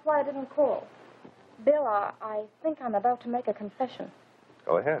on you. That's why I didn't call. Bill, I think I'm about to make a confession.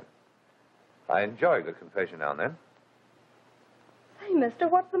 Go ahead. I enjoy a good confession now and then. Say, mister,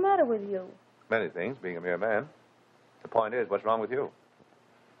 what's the matter with you? Many things, being a mere man. The point is, what's wrong with you?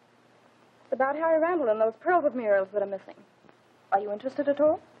 It's about Harry Randall and those pearls of Muriel's that are missing. Are you interested at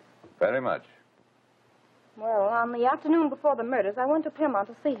all? Very much. Well, on the afternoon before the murders, I went to Piermont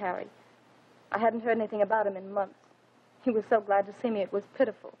to see Harry. I hadn't heard anything about him in months. He was so glad to see me, it was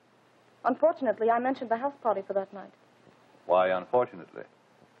pitiful. Unfortunately, I mentioned the house party for that night. Why, unfortunately?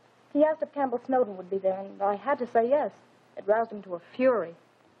 He asked if Campbell Snowden would be there, and I had to say yes. It roused him to a fury.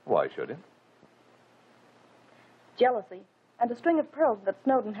 Why should he? Jealousy, and a string of pearls that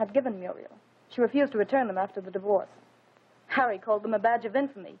Snowden had given Muriel. She refused to return them after the divorce. Harry called them a badge of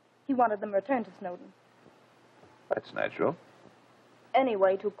infamy. He wanted them returned to Snowden. That's natural.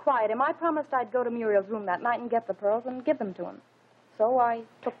 Anyway, to quiet him, I promised I'd go to Muriel's room that night and get the pearls and give them to him. So I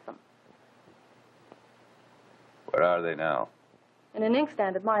took them. Where are they now? In an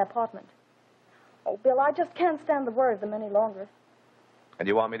inkstand at my apartment. Oh, Bill, I just can't stand the worry of them any longer. And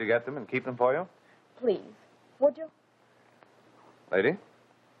you want me to get them and keep them for you? Please, would you? Lady,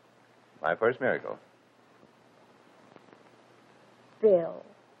 my first miracle. Bill.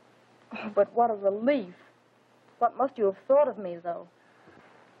 Oh, but what a relief. What must you have thought of me, though?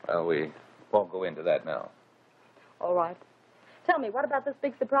 Well, we won't go into that now. All right. Tell me, what about this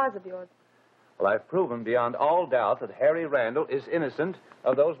big surprise of yours? Well, I've proven beyond all doubt that Harry Randall is innocent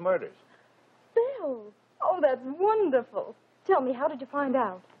of those murders. Bill! Oh, that's wonderful. Tell me, how did you find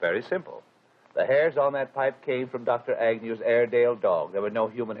out? Very simple. The hairs on that pipe came from Dr. Agnew's Airedale dog. There were no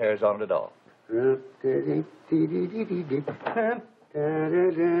human hairs on it at all. Are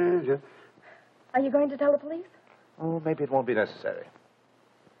you going to tell the police? Oh, maybe it won't be necessary.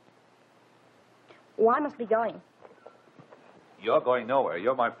 Oh, I must be going. You're going nowhere.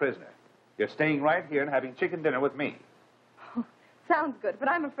 You're my prisoner. You're staying right here and having chicken dinner with me. Sounds good, but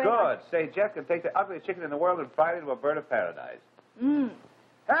I'm afraid... Good. Say, Jeff can take the ugliest chicken in the world and fry it into a bird of paradise.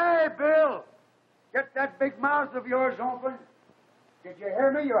 Hey, Bill! Get that big mouth of yours open. Did you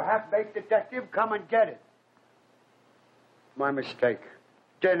hear me, you half-baked detective? Come and get it. My mistake.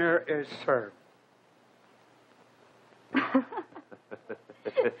 Dinner is served.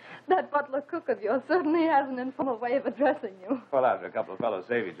 That butler cook of yours certainly has an informal way of addressing you. Well, after a couple of fellows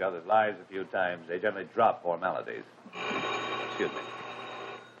save each other's lives a few times, they generally drop formalities. Excuse me.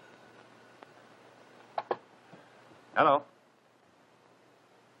 Hello.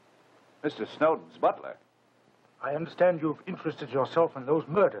 Mr. Snowden's butler. I understand you've interested yourself in those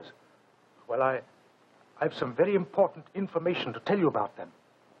murders. Well, I've some very important information to tell you about them.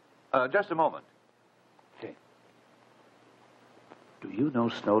 Just a moment. Okay. Do you know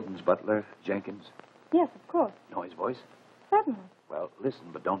Snowden's butler, Jenkins? Yes, of course. Know his voice? Certainly. Well,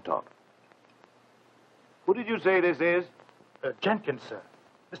 listen, but don't talk. Who did you say this is? Jenkins, sir.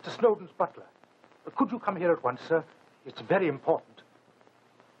 Mr. Snowden's butler. Could you come here at once, sir? It's very important.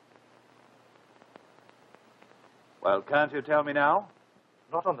 Well, can't you tell me now?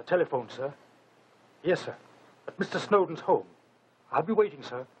 Not on the telephone, sir. Yes, sir. At Mr. Snowden's home. I'll be waiting,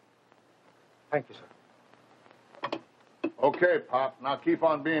 sir. Thank you, sir. Okay, Pop. Now keep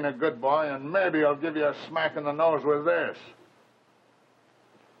on being a good boy, and maybe I'll give you a smack in the nose with this.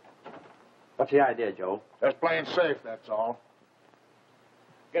 What's the idea, Joe? Just playing safe, that's all.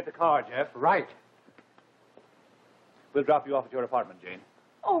 Get the car, Jeff. Right. We'll drop you off at your apartment, Jane.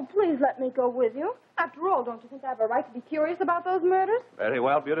 Oh, please let me go with you. After all, don't you think I have a right to be curious about those murders? Very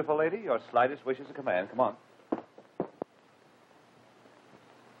well, beautiful lady. Your slightest wish is a command. Come on.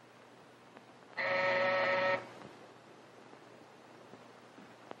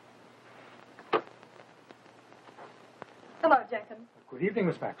 Hello, Jenkins. Good evening,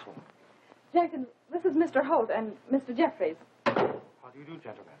 Miss Maxwell. Jenkins, this is Mr. Holt and Mr. Jeffries. How do you do,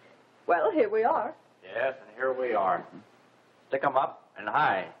 gentlemen? Well, here we are. Yes, and here we are. Stick 'em up and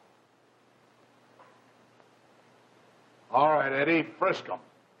high. All right, Eddie, frisk 'em.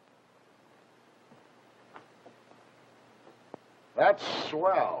 That's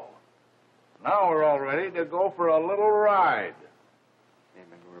swell. Now we're all ready to go for a little ride. Hey,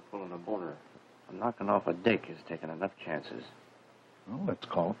 maybe we're pulling a boner. Knocking off a dick is taking enough chances. Well, let's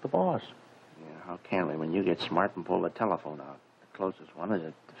call up the boss. Yeah, how can we when you get smart and pull the telephone out? The closest one is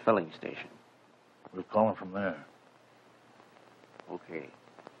at the filling station. We'll call him from there. Okay.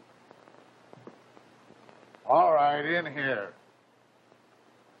 All right, in here.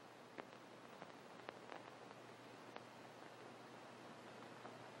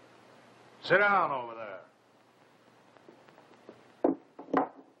 Sit down over there.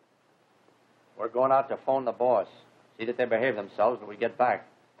 We're going out to phone the boss. See that they behave themselves when we get back.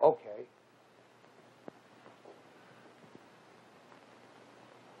 Okay.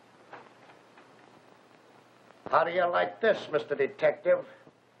 How do you like this, Mr. Detective?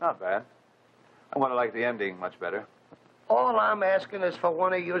 Not bad. I want to like the ending much better. All I'm asking is for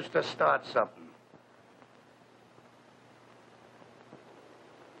one of yous to start something.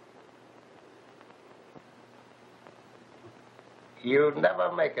 You'd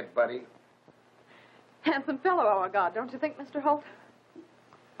never make it, buddy. Handsome fellow, our God, don't you think, Mr. Holt?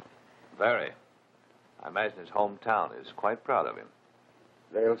 Very. I imagine his hometown is quite proud of him.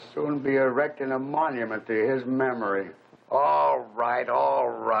 They'll soon be erecting a monument to his memory. All right, all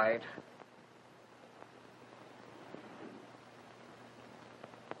right.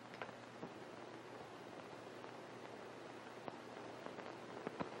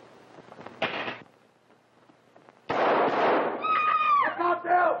 Look out,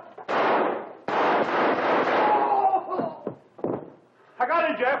 Bill! I got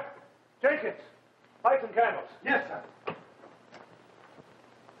him, Jeff. Jenkins, light some candles. Yes, sir.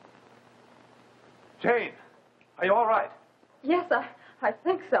 Jane, are you all right? Yes, I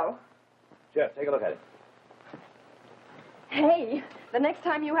think so. Jeff, take a look at it. Hey, the next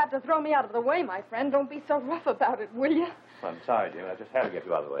time you have to throw me out of the way, my friend, don't be so rough about it, will you? I'm sorry, Jane. I just had to get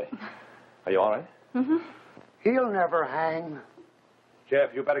you out of the way. Are you all right? Mm-hmm. He'll never hang. Jeff,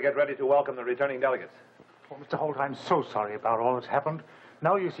 you better get ready to welcome the returning delegates. Oh, Mr. Holt, I'm so sorry about all that's happened.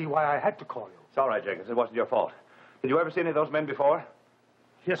 Now you see why I had to call you. It's all right, Jenkins. It wasn't your fault. Did you ever see any of those men before?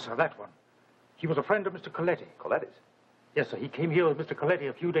 Yes, sir, that one. He was a friend of Mr. Coletti. Coletti's? Yes, sir. He came here with Mr. Coletti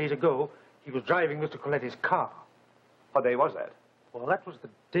a few days ago. He was driving Mr. Coletti's car. What day was that? Well, that was the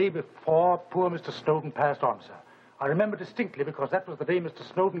day before poor Mr. Snowden passed on, sir. I remember distinctly because that was the day Mr.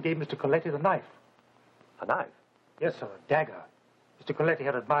 Snowden gave Mr. Coletti the knife. A knife? Yes, sir, a dagger. Mr. Coletti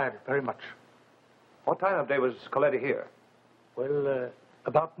had admired it very much. What time of day was Coletti here? Well,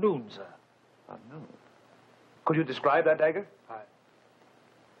 about noon, sir. About noon. Could you describe that dagger?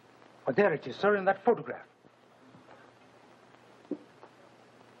 Well, there it is, sir, in that photograph.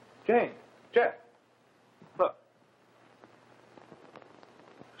 Jane, Jeff, look.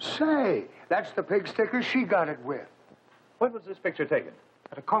 Say, that's the pig sticker she got it with. When was this picture taken?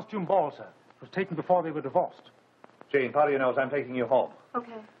 At a costume ball, sir. It was taken before they were divorced. Jane, powder your nose. I'm taking you home.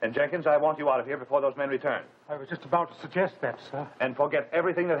 Okay. And Jenkins, I want you out of here before those men return. I was just about to suggest that, sir. And forget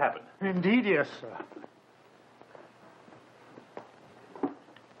everything that happened. Indeed, yes, sir.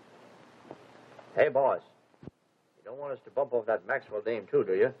 Hey, boss. You don't want us to bump off that Maxwell dame, too,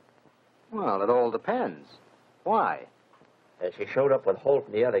 do you? Well, it all depends. Why? She showed up with Holt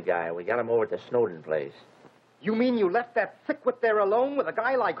and the other guy. We got him over at the Snowden place. You mean you left that thickwit there alone with a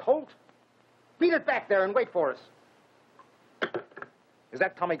guy like Holt? Beat it back there and wait for us. Is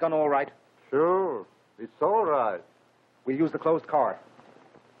that Tommy gun all right? Sure. It's all right. We'll use the closed car.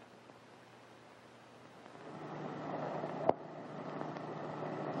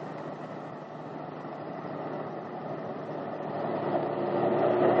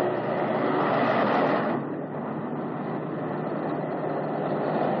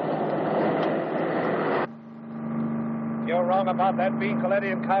 You're wrong about that being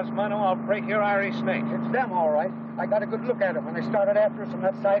Coletti and Cosmano. I'll break your Irish snake. It's them, all right. I got a good look at them when they started after us on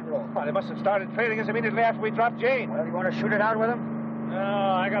that side road. Well, they must have started trailing us immediately after we dropped Jane. Well, you want to shoot it out with them? No,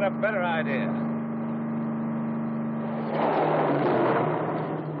 I got a better idea.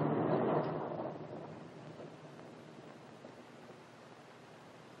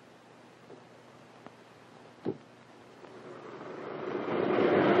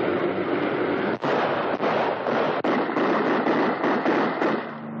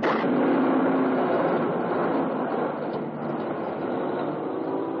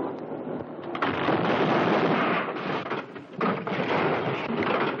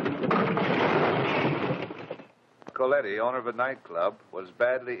 Coletti, owner of a nightclub, was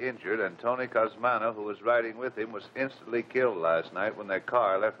badly injured, and Tony Cosmano, who was riding with him, was instantly killed last night when their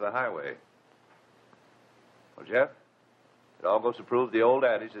car left the highway. Well, Jeff, it all goes to prove the old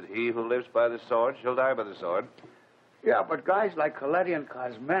adage that he who lives by the sword shall die by the sword. Yeah, but guys like Coletti and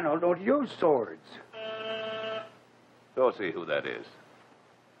Cosmano don't use swords. Go see who that is.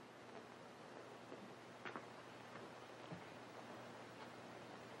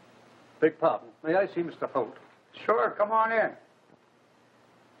 Big pardon. May I see Mr. Holt? Sure, come on in.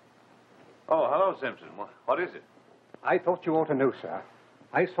 Oh, hello, Simpson. What is it? I thought you ought to know, sir.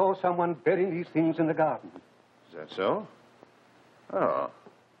 I saw someone burying these things in the garden. Is that so? Oh.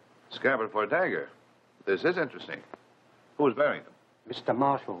 Scabbard for a dagger. This is interesting. Who's burying them? Mr.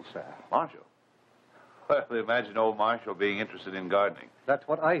 Marshall, sir. Marshall? Well, imagine old Marshall being interested in gardening. That's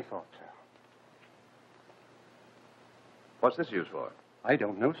what I thought, sir. What's this used for? I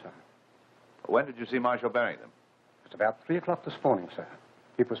don't know, sir. When did you see Marshal Barrington? It was about 3 o'clock this morning, sir.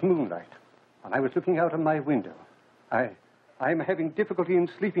 It was moonlight, and I was looking out of my window. I'm having difficulty in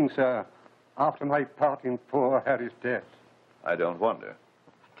sleeping, sir, after my part in poor Harry's death. I don't wonder.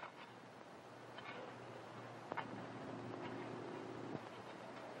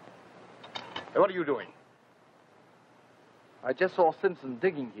 Hey, what are you doing? I just saw Simpson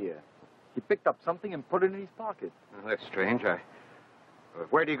digging here. He picked up something and put it in his pocket. Well, that's strange.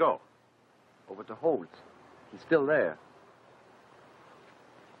 Where'd he go? Over to Holt's. He's still there.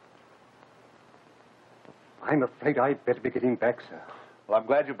 I'm afraid I'd better be getting back, sir. Well, I'm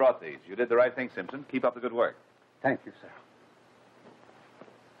glad you brought these. You did the right thing, Simpson. Keep up the good work. Thank you, sir.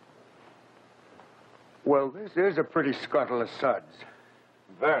 Well, this is a pretty scuttle of suds.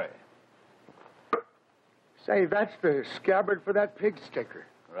 Very. Say, that's the scabbard for that pig sticker.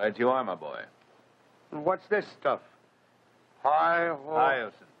 Right you are, my boy. And what's this stuff?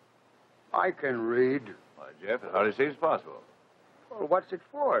 Hyacinth. I can read. Why, Jeff, it hardly seems possible. Well, what's it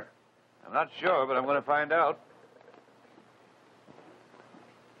for? I'm not sure, but I'm going to find out.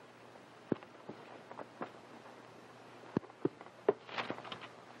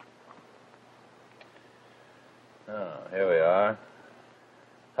 Oh, here we are.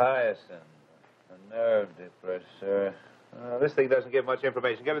 Hyacinth, a nerve depressor. This thing doesn't give much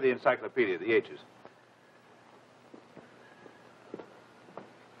information. Give me the encyclopedia, the H's.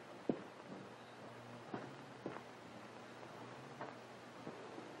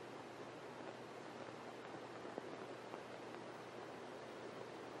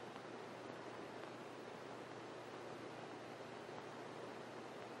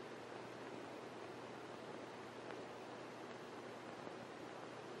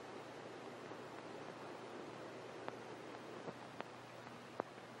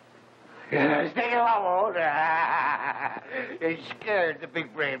 Stay along. It scared the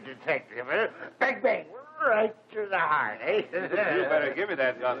big brave detective. Bang, bang, right to the heart, eh? You better give me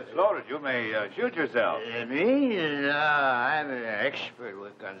that gun. It's loaded. You may shoot yourself. Me? No, I'm an expert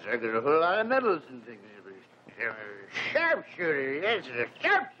with guns. I got a whole lot of medals and things. Sharpshooter, yes, a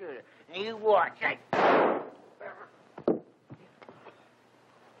sharpshooter. Now you watch.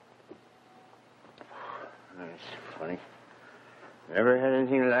 That's funny. Never had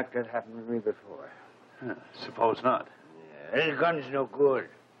anything like that happen to me before. Huh, suppose not. Yeah, this gun's no good.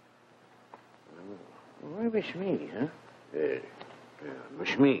 Why miss me, huh?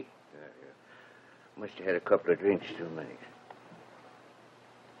 Miss me. Must have had a couple of drinks too many.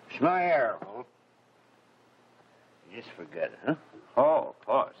 It's my air, Holt. You just forget it, huh? Oh, of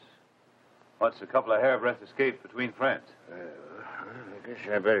course. What's a couple of hairbreadth escapes between friends? I guess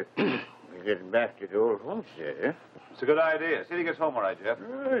I better be getting back to the old homestead, huh? It's a good idea. See if he gets home all right, Jeff.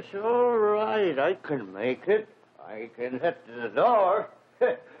 It's all right. I can make it. I can hit the door. I'm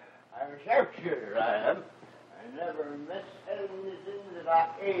a sharpshooter, I am. I never miss anything that I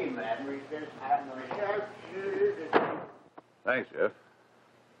aim at because I'm a sharpshooter. Thanks, Jeff.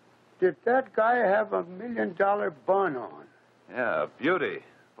 Did that guy have $1 million bun on? Yeah, a beauty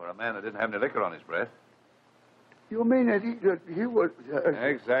for a man that didn't have any liquor on his breath. You mean that he was...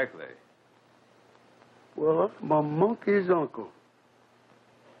 Exactly. Well, my monkey's uncle.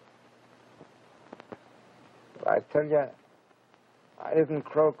 I tell you, I didn't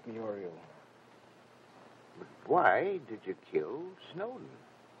croak Muriel. But why did you kill Snowden?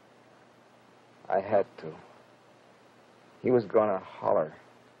 I had to. He was gonna holler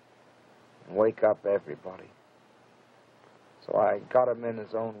and wake up everybody. So I got him in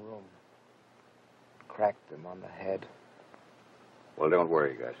his own room, cracked him on the head. Well, don't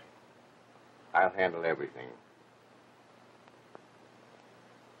worry, Gus. I'll handle everything.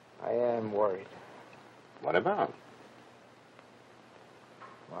 I am worried. What about?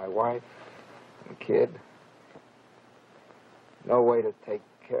 My wife and kid. No way to take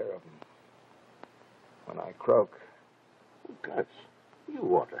care of them. When I croak. Gus, you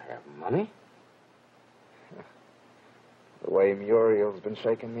ought to have money. The way Muriel's been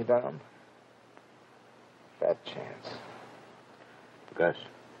shaking me down. Fat chance. Gus,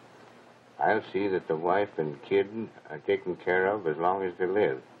 I'll see that the wife and kid are taken care of as long as they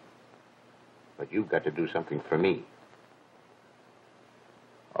live. But you've got to do something for me.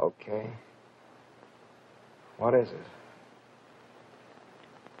 Okay. What is it?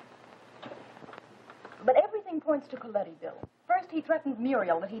 But everything points to Coletti, Bill. First, he threatened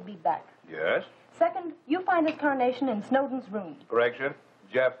Muriel that he'd be back. Yes? Second, you find this carnation in Snowden's room. Correction.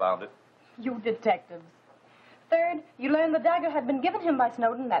 Jeff found it. You detectives. Third, you learned the dagger had been given him by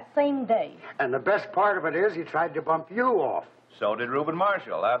Snowden that same day. And the best part of it is he tried to bump you off. So did Reuben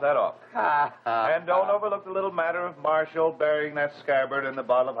Marshall. Laugh that off. And don't overlook the little matter of Marshall burying that scabbard in the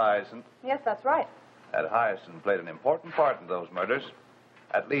bottle of hyacinth. Yes, that's right. That hyacinth played an important part in those murders,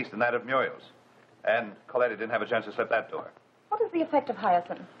 at least in that of Muriel's. And Coletti didn't have a chance to slip that to her. What is the effect of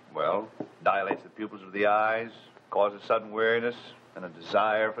hyacinth? Well, dilates the pupils of the eyes, causes sudden weariness, and a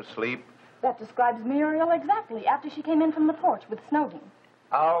desire for sleep. That describes Muriel exactly after she came in from the porch with Snowden.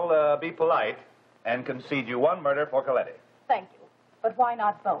 I'll be polite and concede you one murder for Coletti. Thank you. But why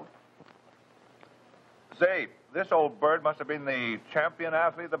not both? Say, this old bird must have been the champion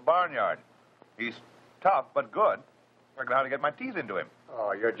athlete of the barnyard. He's tough but good. I don't know how to get my teeth into him.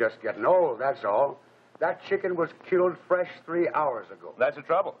 Oh, you're just getting old, that's all. That chicken was killed fresh 3 hours ago. That's the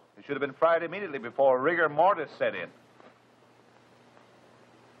trouble. It should have been fried immediately before rigor mortis set in.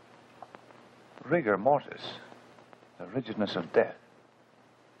 Rigor mortis? The rigidness of death.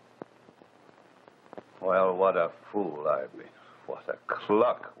 Well, what a fool I've been. What a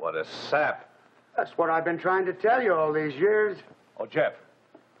cluck. What a sap. That's what I've been trying to tell you all these years. Oh, Jeff,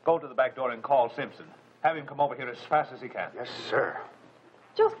 go to the back door and call Simpson. Have him come over here as fast as he can. Yes, sir.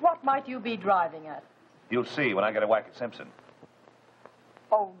 Just what might you be driving at? You'll see when I get a whack at Simpson.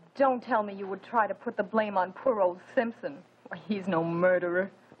 Oh, don't tell me you would try to put the blame on poor old Simpson. Why, he's no murderer.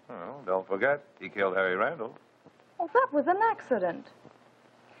 Well, don't forget, he killed Harry Randall. Oh, that was an accident.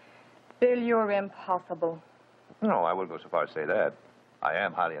 Bill, you're impossible. No, I wouldn't go so far as to say that. I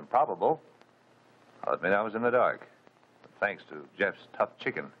am highly improbable. I'll admit I was in the dark. But thanks to Jeff's tough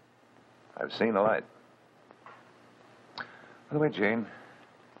chicken, I've seen the light. By the way, Jane,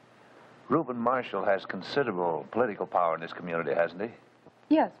 Reuben Marshall has considerable political power in this community, hasn't he?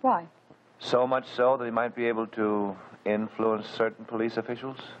 Yes, why? So much so that he might be able to influence certain police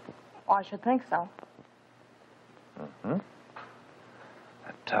officials? I should think so. Mm-hmm.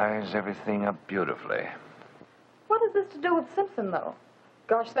 That ties everything up beautifully. What has this to do with Simpson, though?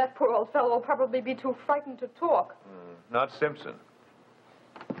 Gosh, that poor old fellow will probably be too frightened to talk. Not Simpson.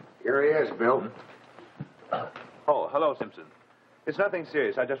 Here he is, Bill. Oh, hello, Simpson. It's nothing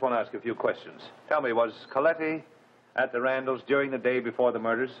serious. I just want to ask a few questions. Tell me, was Coletti at the Randalls during the day before the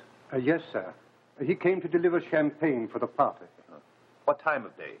murders? Yes, sir. He came to deliver champagne for the party. What time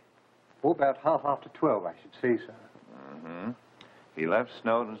of day? Oh, about 12:30, I should say, sir. Mm-hmm. He left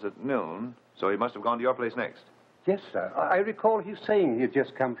Snowden's at noon, so he must have gone to your place next. Yes, sir. I recall his saying he had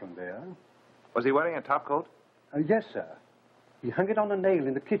just come from there. Was he wearing a topcoat? Yes, sir. He hung it on a nail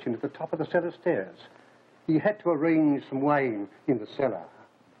in the kitchen at the top of the cellar stairs. He had to arrange some wine in the cellar.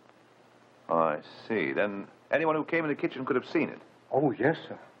 Oh, I see. Then anyone who came in the kitchen could have seen it. Oh, yes,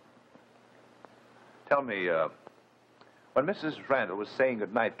 sir. Tell me, when Mrs. Randall was saying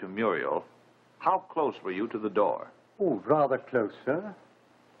goodnight to Muriel, how close were you to the door? Oh, rather close, sir.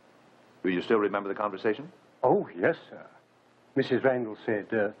 Do you still remember the conversation? Oh, yes, sir. Mrs. Randall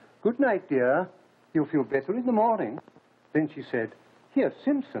said, good night, dear. You'll feel better in the morning. Then she said, here,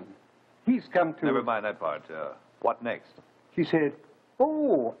 Simpson. He's come to... Never mind that part. What next? She said,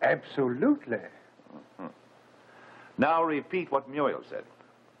 oh, absolutely. Mm-hmm. Now repeat what Muriel said.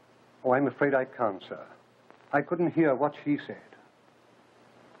 Oh, I'm afraid I can't, sir. I couldn't hear what she said.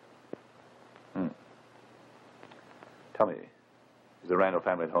 Tell me, is the Randall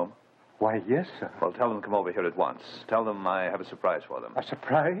family at home? Why, yes, sir. Well, tell them to come over here at once. Tell them I have a surprise for them. A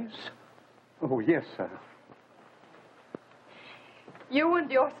surprise? Oh, yes, sir. You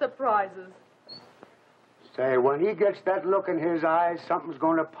and your surprises. Say, when he gets that look in his eyes, something's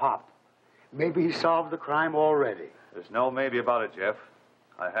going to pop. Maybe he solved the crime already. There's no maybe about it, Jeff.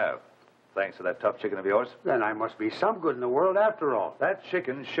 I have. Thanks to that tough chicken of yours. Then I must be some good in the world after all. That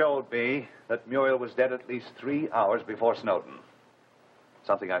chicken showed me that Muriel was dead at least 3 hours before Snowden.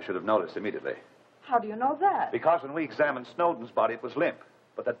 Something I should have noticed immediately. How do you know that? Because when we examined Snowden's body, it was limp.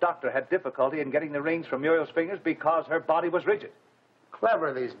 But the doctor had difficulty in getting the rings from Muriel's fingers because her body was rigid.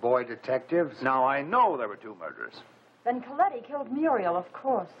 Clever, these boy detectives. Now, I know there were 2 murderers. Then Coletti killed Muriel, of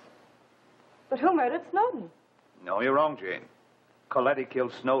course. But who murdered Snowden? No, you're wrong, Jane. Coletti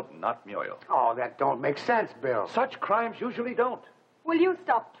killed Snowden, not Muriel. Oh, that don't make sense, Bill. Such crimes usually don't. Will you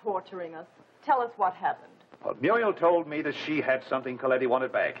stop torturing us? Tell us what happened. Well, Muriel told me that she had something Coletti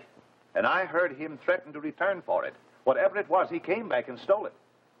wanted back. And I heard him threaten to return for it. Whatever it was, he came back and stole it.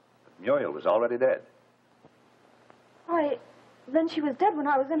 But Muriel was already dead. Why, then she was dead when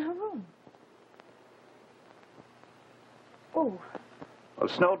I was in her room. Oh. Well,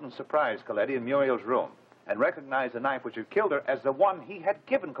 Snowden surprised Coletti in Muriel's room and recognized the knife which had killed her as the one he had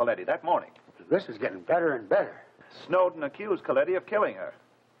given Coletti that morning. This is getting better and better. Snowden accused Coletti of killing her.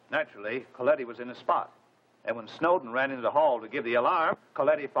 Naturally, Coletti was in the spot. And when Snowden ran into the hall to give the alarm,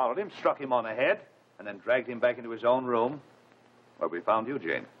 Coletti followed him, struck him on the head, and then dragged him back into his own room Where we found you,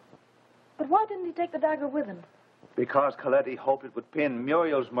 Jane. But why didn't he take the dagger with him? Because Coletti hoped it would pin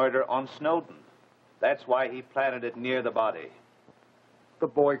Muriel's murder on Snowden. That's why he planted it near the body. The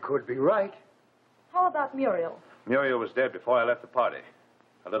boy could be right. How about Muriel? Muriel was dead before I left the party,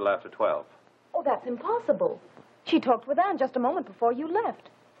 a little after 12. Oh, that's impossible. She talked with Anne just a moment before you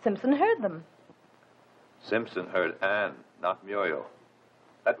left. Simpson heard them. Simpson heard Anne, not Muriel.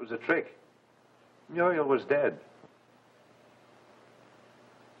 That was a trick. Muriel was dead.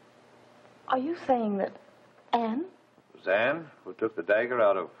 Are you saying that Anne? It was Anne who took the dagger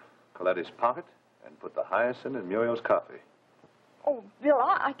out of Coletti's pocket and put the hyacinth in Muriel's coffee. Oh, Bill,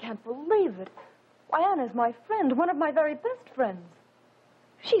 I can't believe it. Why, Anne is my friend, one of my very best friends.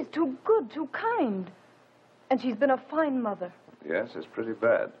 She's too good, too kind. And she's been a fine mother. Yes, it's pretty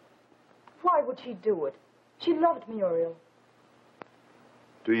bad. Why would she do it? She loved Muriel.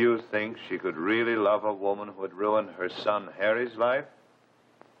 Do you think she could really love a woman who had ruined her son Harry's life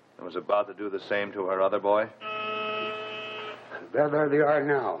and was about to do the same to her other boy? There they are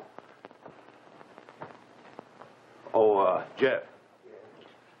now. Oh, Jeff.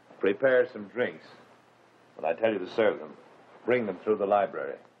 Prepare some drinks. When I tell you to serve them, bring them through the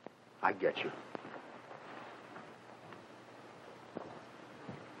library. I get you.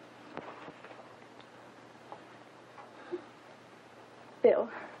 Bill,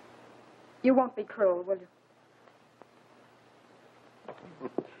 you won't be cruel, will you?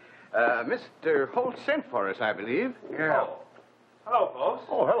 Mr. Holt sent for us, I believe. Yeah. Oh. Hello, folks.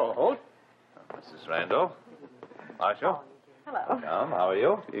 Oh, hello, Holt. Mrs. Randall. Marshall. Hello. Tom, how are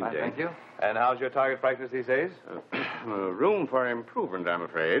you? Fine, thank you. And how's your target practice these days? Room for improvement, I'm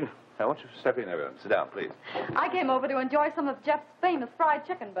afraid. Now, why don't you step in, everyone? Sit down, please. I came over to enjoy some of Jeff's famous fried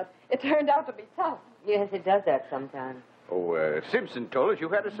chicken, but it turned out to be tough. Yes, it does that sometimes. Oh, Simpson told us you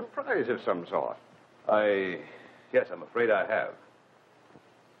had a surprise of some sort. Yes, I'm afraid I have.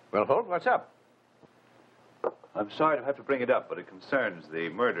 Well, Holt, what's up? I'm sorry to have to bring it up, but it concerns the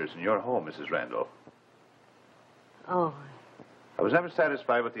murders in your home, Mrs. Randall. Oh. I was never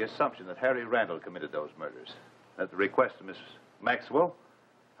satisfied with the assumption that Harry Randall committed those murders. At the request of Miss Maxwell,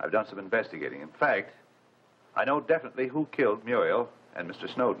 I've done some investigating. In fact, I know definitely who killed Muriel and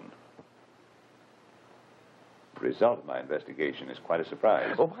Mr. Snowden. The result of my investigation is quite a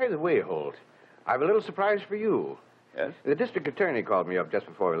surprise. Oh, by the way, Holt, I've a little surprise for you. Yes? The district attorney called me up just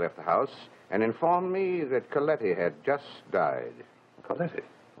before we left the house and informed me that Coletti had just died. Coletti?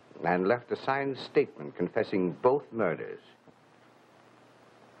 And left a signed statement confessing both murders.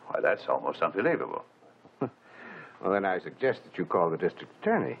 Why, that's almost unbelievable. Well, then I suggest that you call the district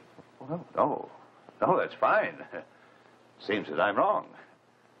attorney. Well, no. No, that's fine. Seems that I'm wrong.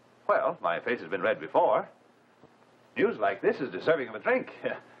 Well, my face has been read before. News like this is deserving of a drink.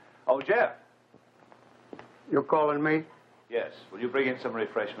 Oh, Jeff. You calling me? Yes. Will you bring in some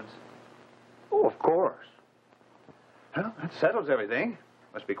refreshments? Oh, of course. Well, that settles everything.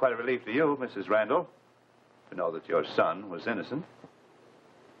 Must be quite a relief to you, Mrs. Randall, to know that your son was innocent.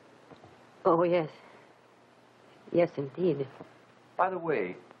 Oh, yes. Yes, indeed. By the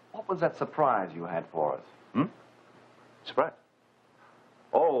way, what was that surprise you had for us? Surprise?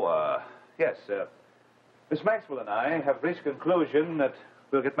 Oh, yes. Miss Maxwell and I have reached a conclusion that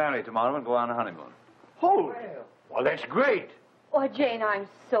we'll get married tomorrow and go on a honeymoon. Oh, well, that's great. Oh, Jane, I'm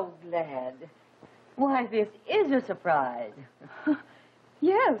so glad. Why, this is a surprise.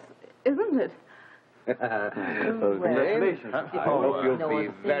 Yes, isn't it? Congratulations. I hope you'll be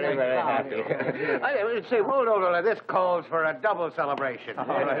very, very happy. I would say, hold on, this calls for a double celebration. All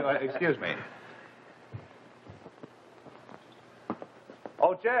right, well, excuse me.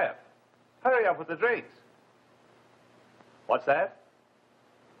 Oh, Jeff, hurry up with the drinks. What's that?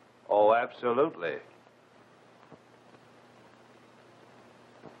 Oh, absolutely.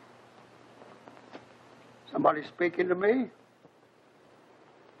 Somebody speaking to me?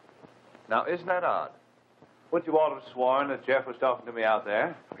 Now, isn't that odd? Would you all have sworn that Jeff was talking to me out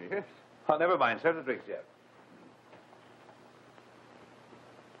there? Yes. Oh, never mind. Serve the drinks, Jeff.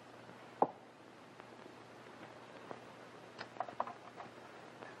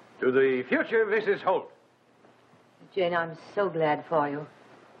 To the future, Mrs. Holt. Jane, I'm so glad for you.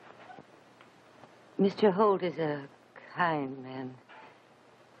 Mr. Holt is a kind man.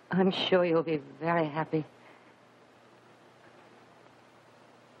 I'm sure you'll be very happy.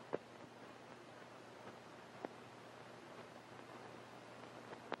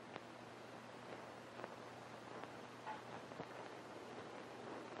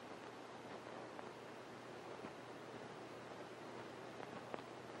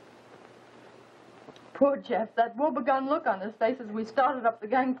 Poor Jeff, that woebegone look on his face as we started up the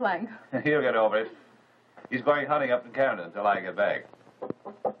gangplank. He'll get over it. He's going hunting up in Canada until I get back.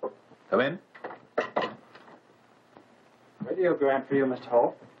 Come in. Radiogram for you, Mr.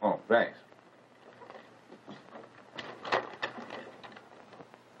 Holt. Oh, thanks.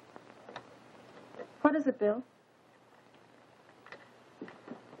 What is it, Bill?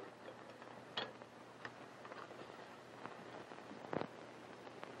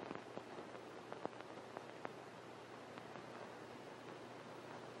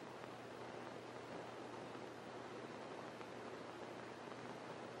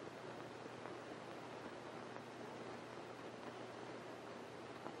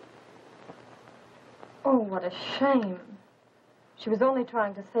 Oh, what a shame. She was only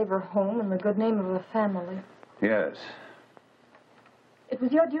trying to save her home and the good name of her family. Yes, It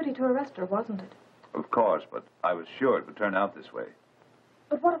was your duty to arrest her, wasn't it? of course, but I was sure it would turn out this way.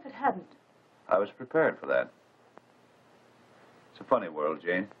 But what if it hadn't? I was prepared for that. It's a funny world,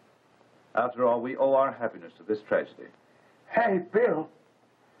 Jane. After all, we owe our happiness to this tragedy. Hey, Bill,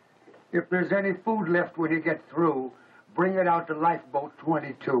 if there's any food left when you get through, bring it out to Lifeboat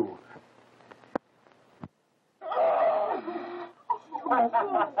 22.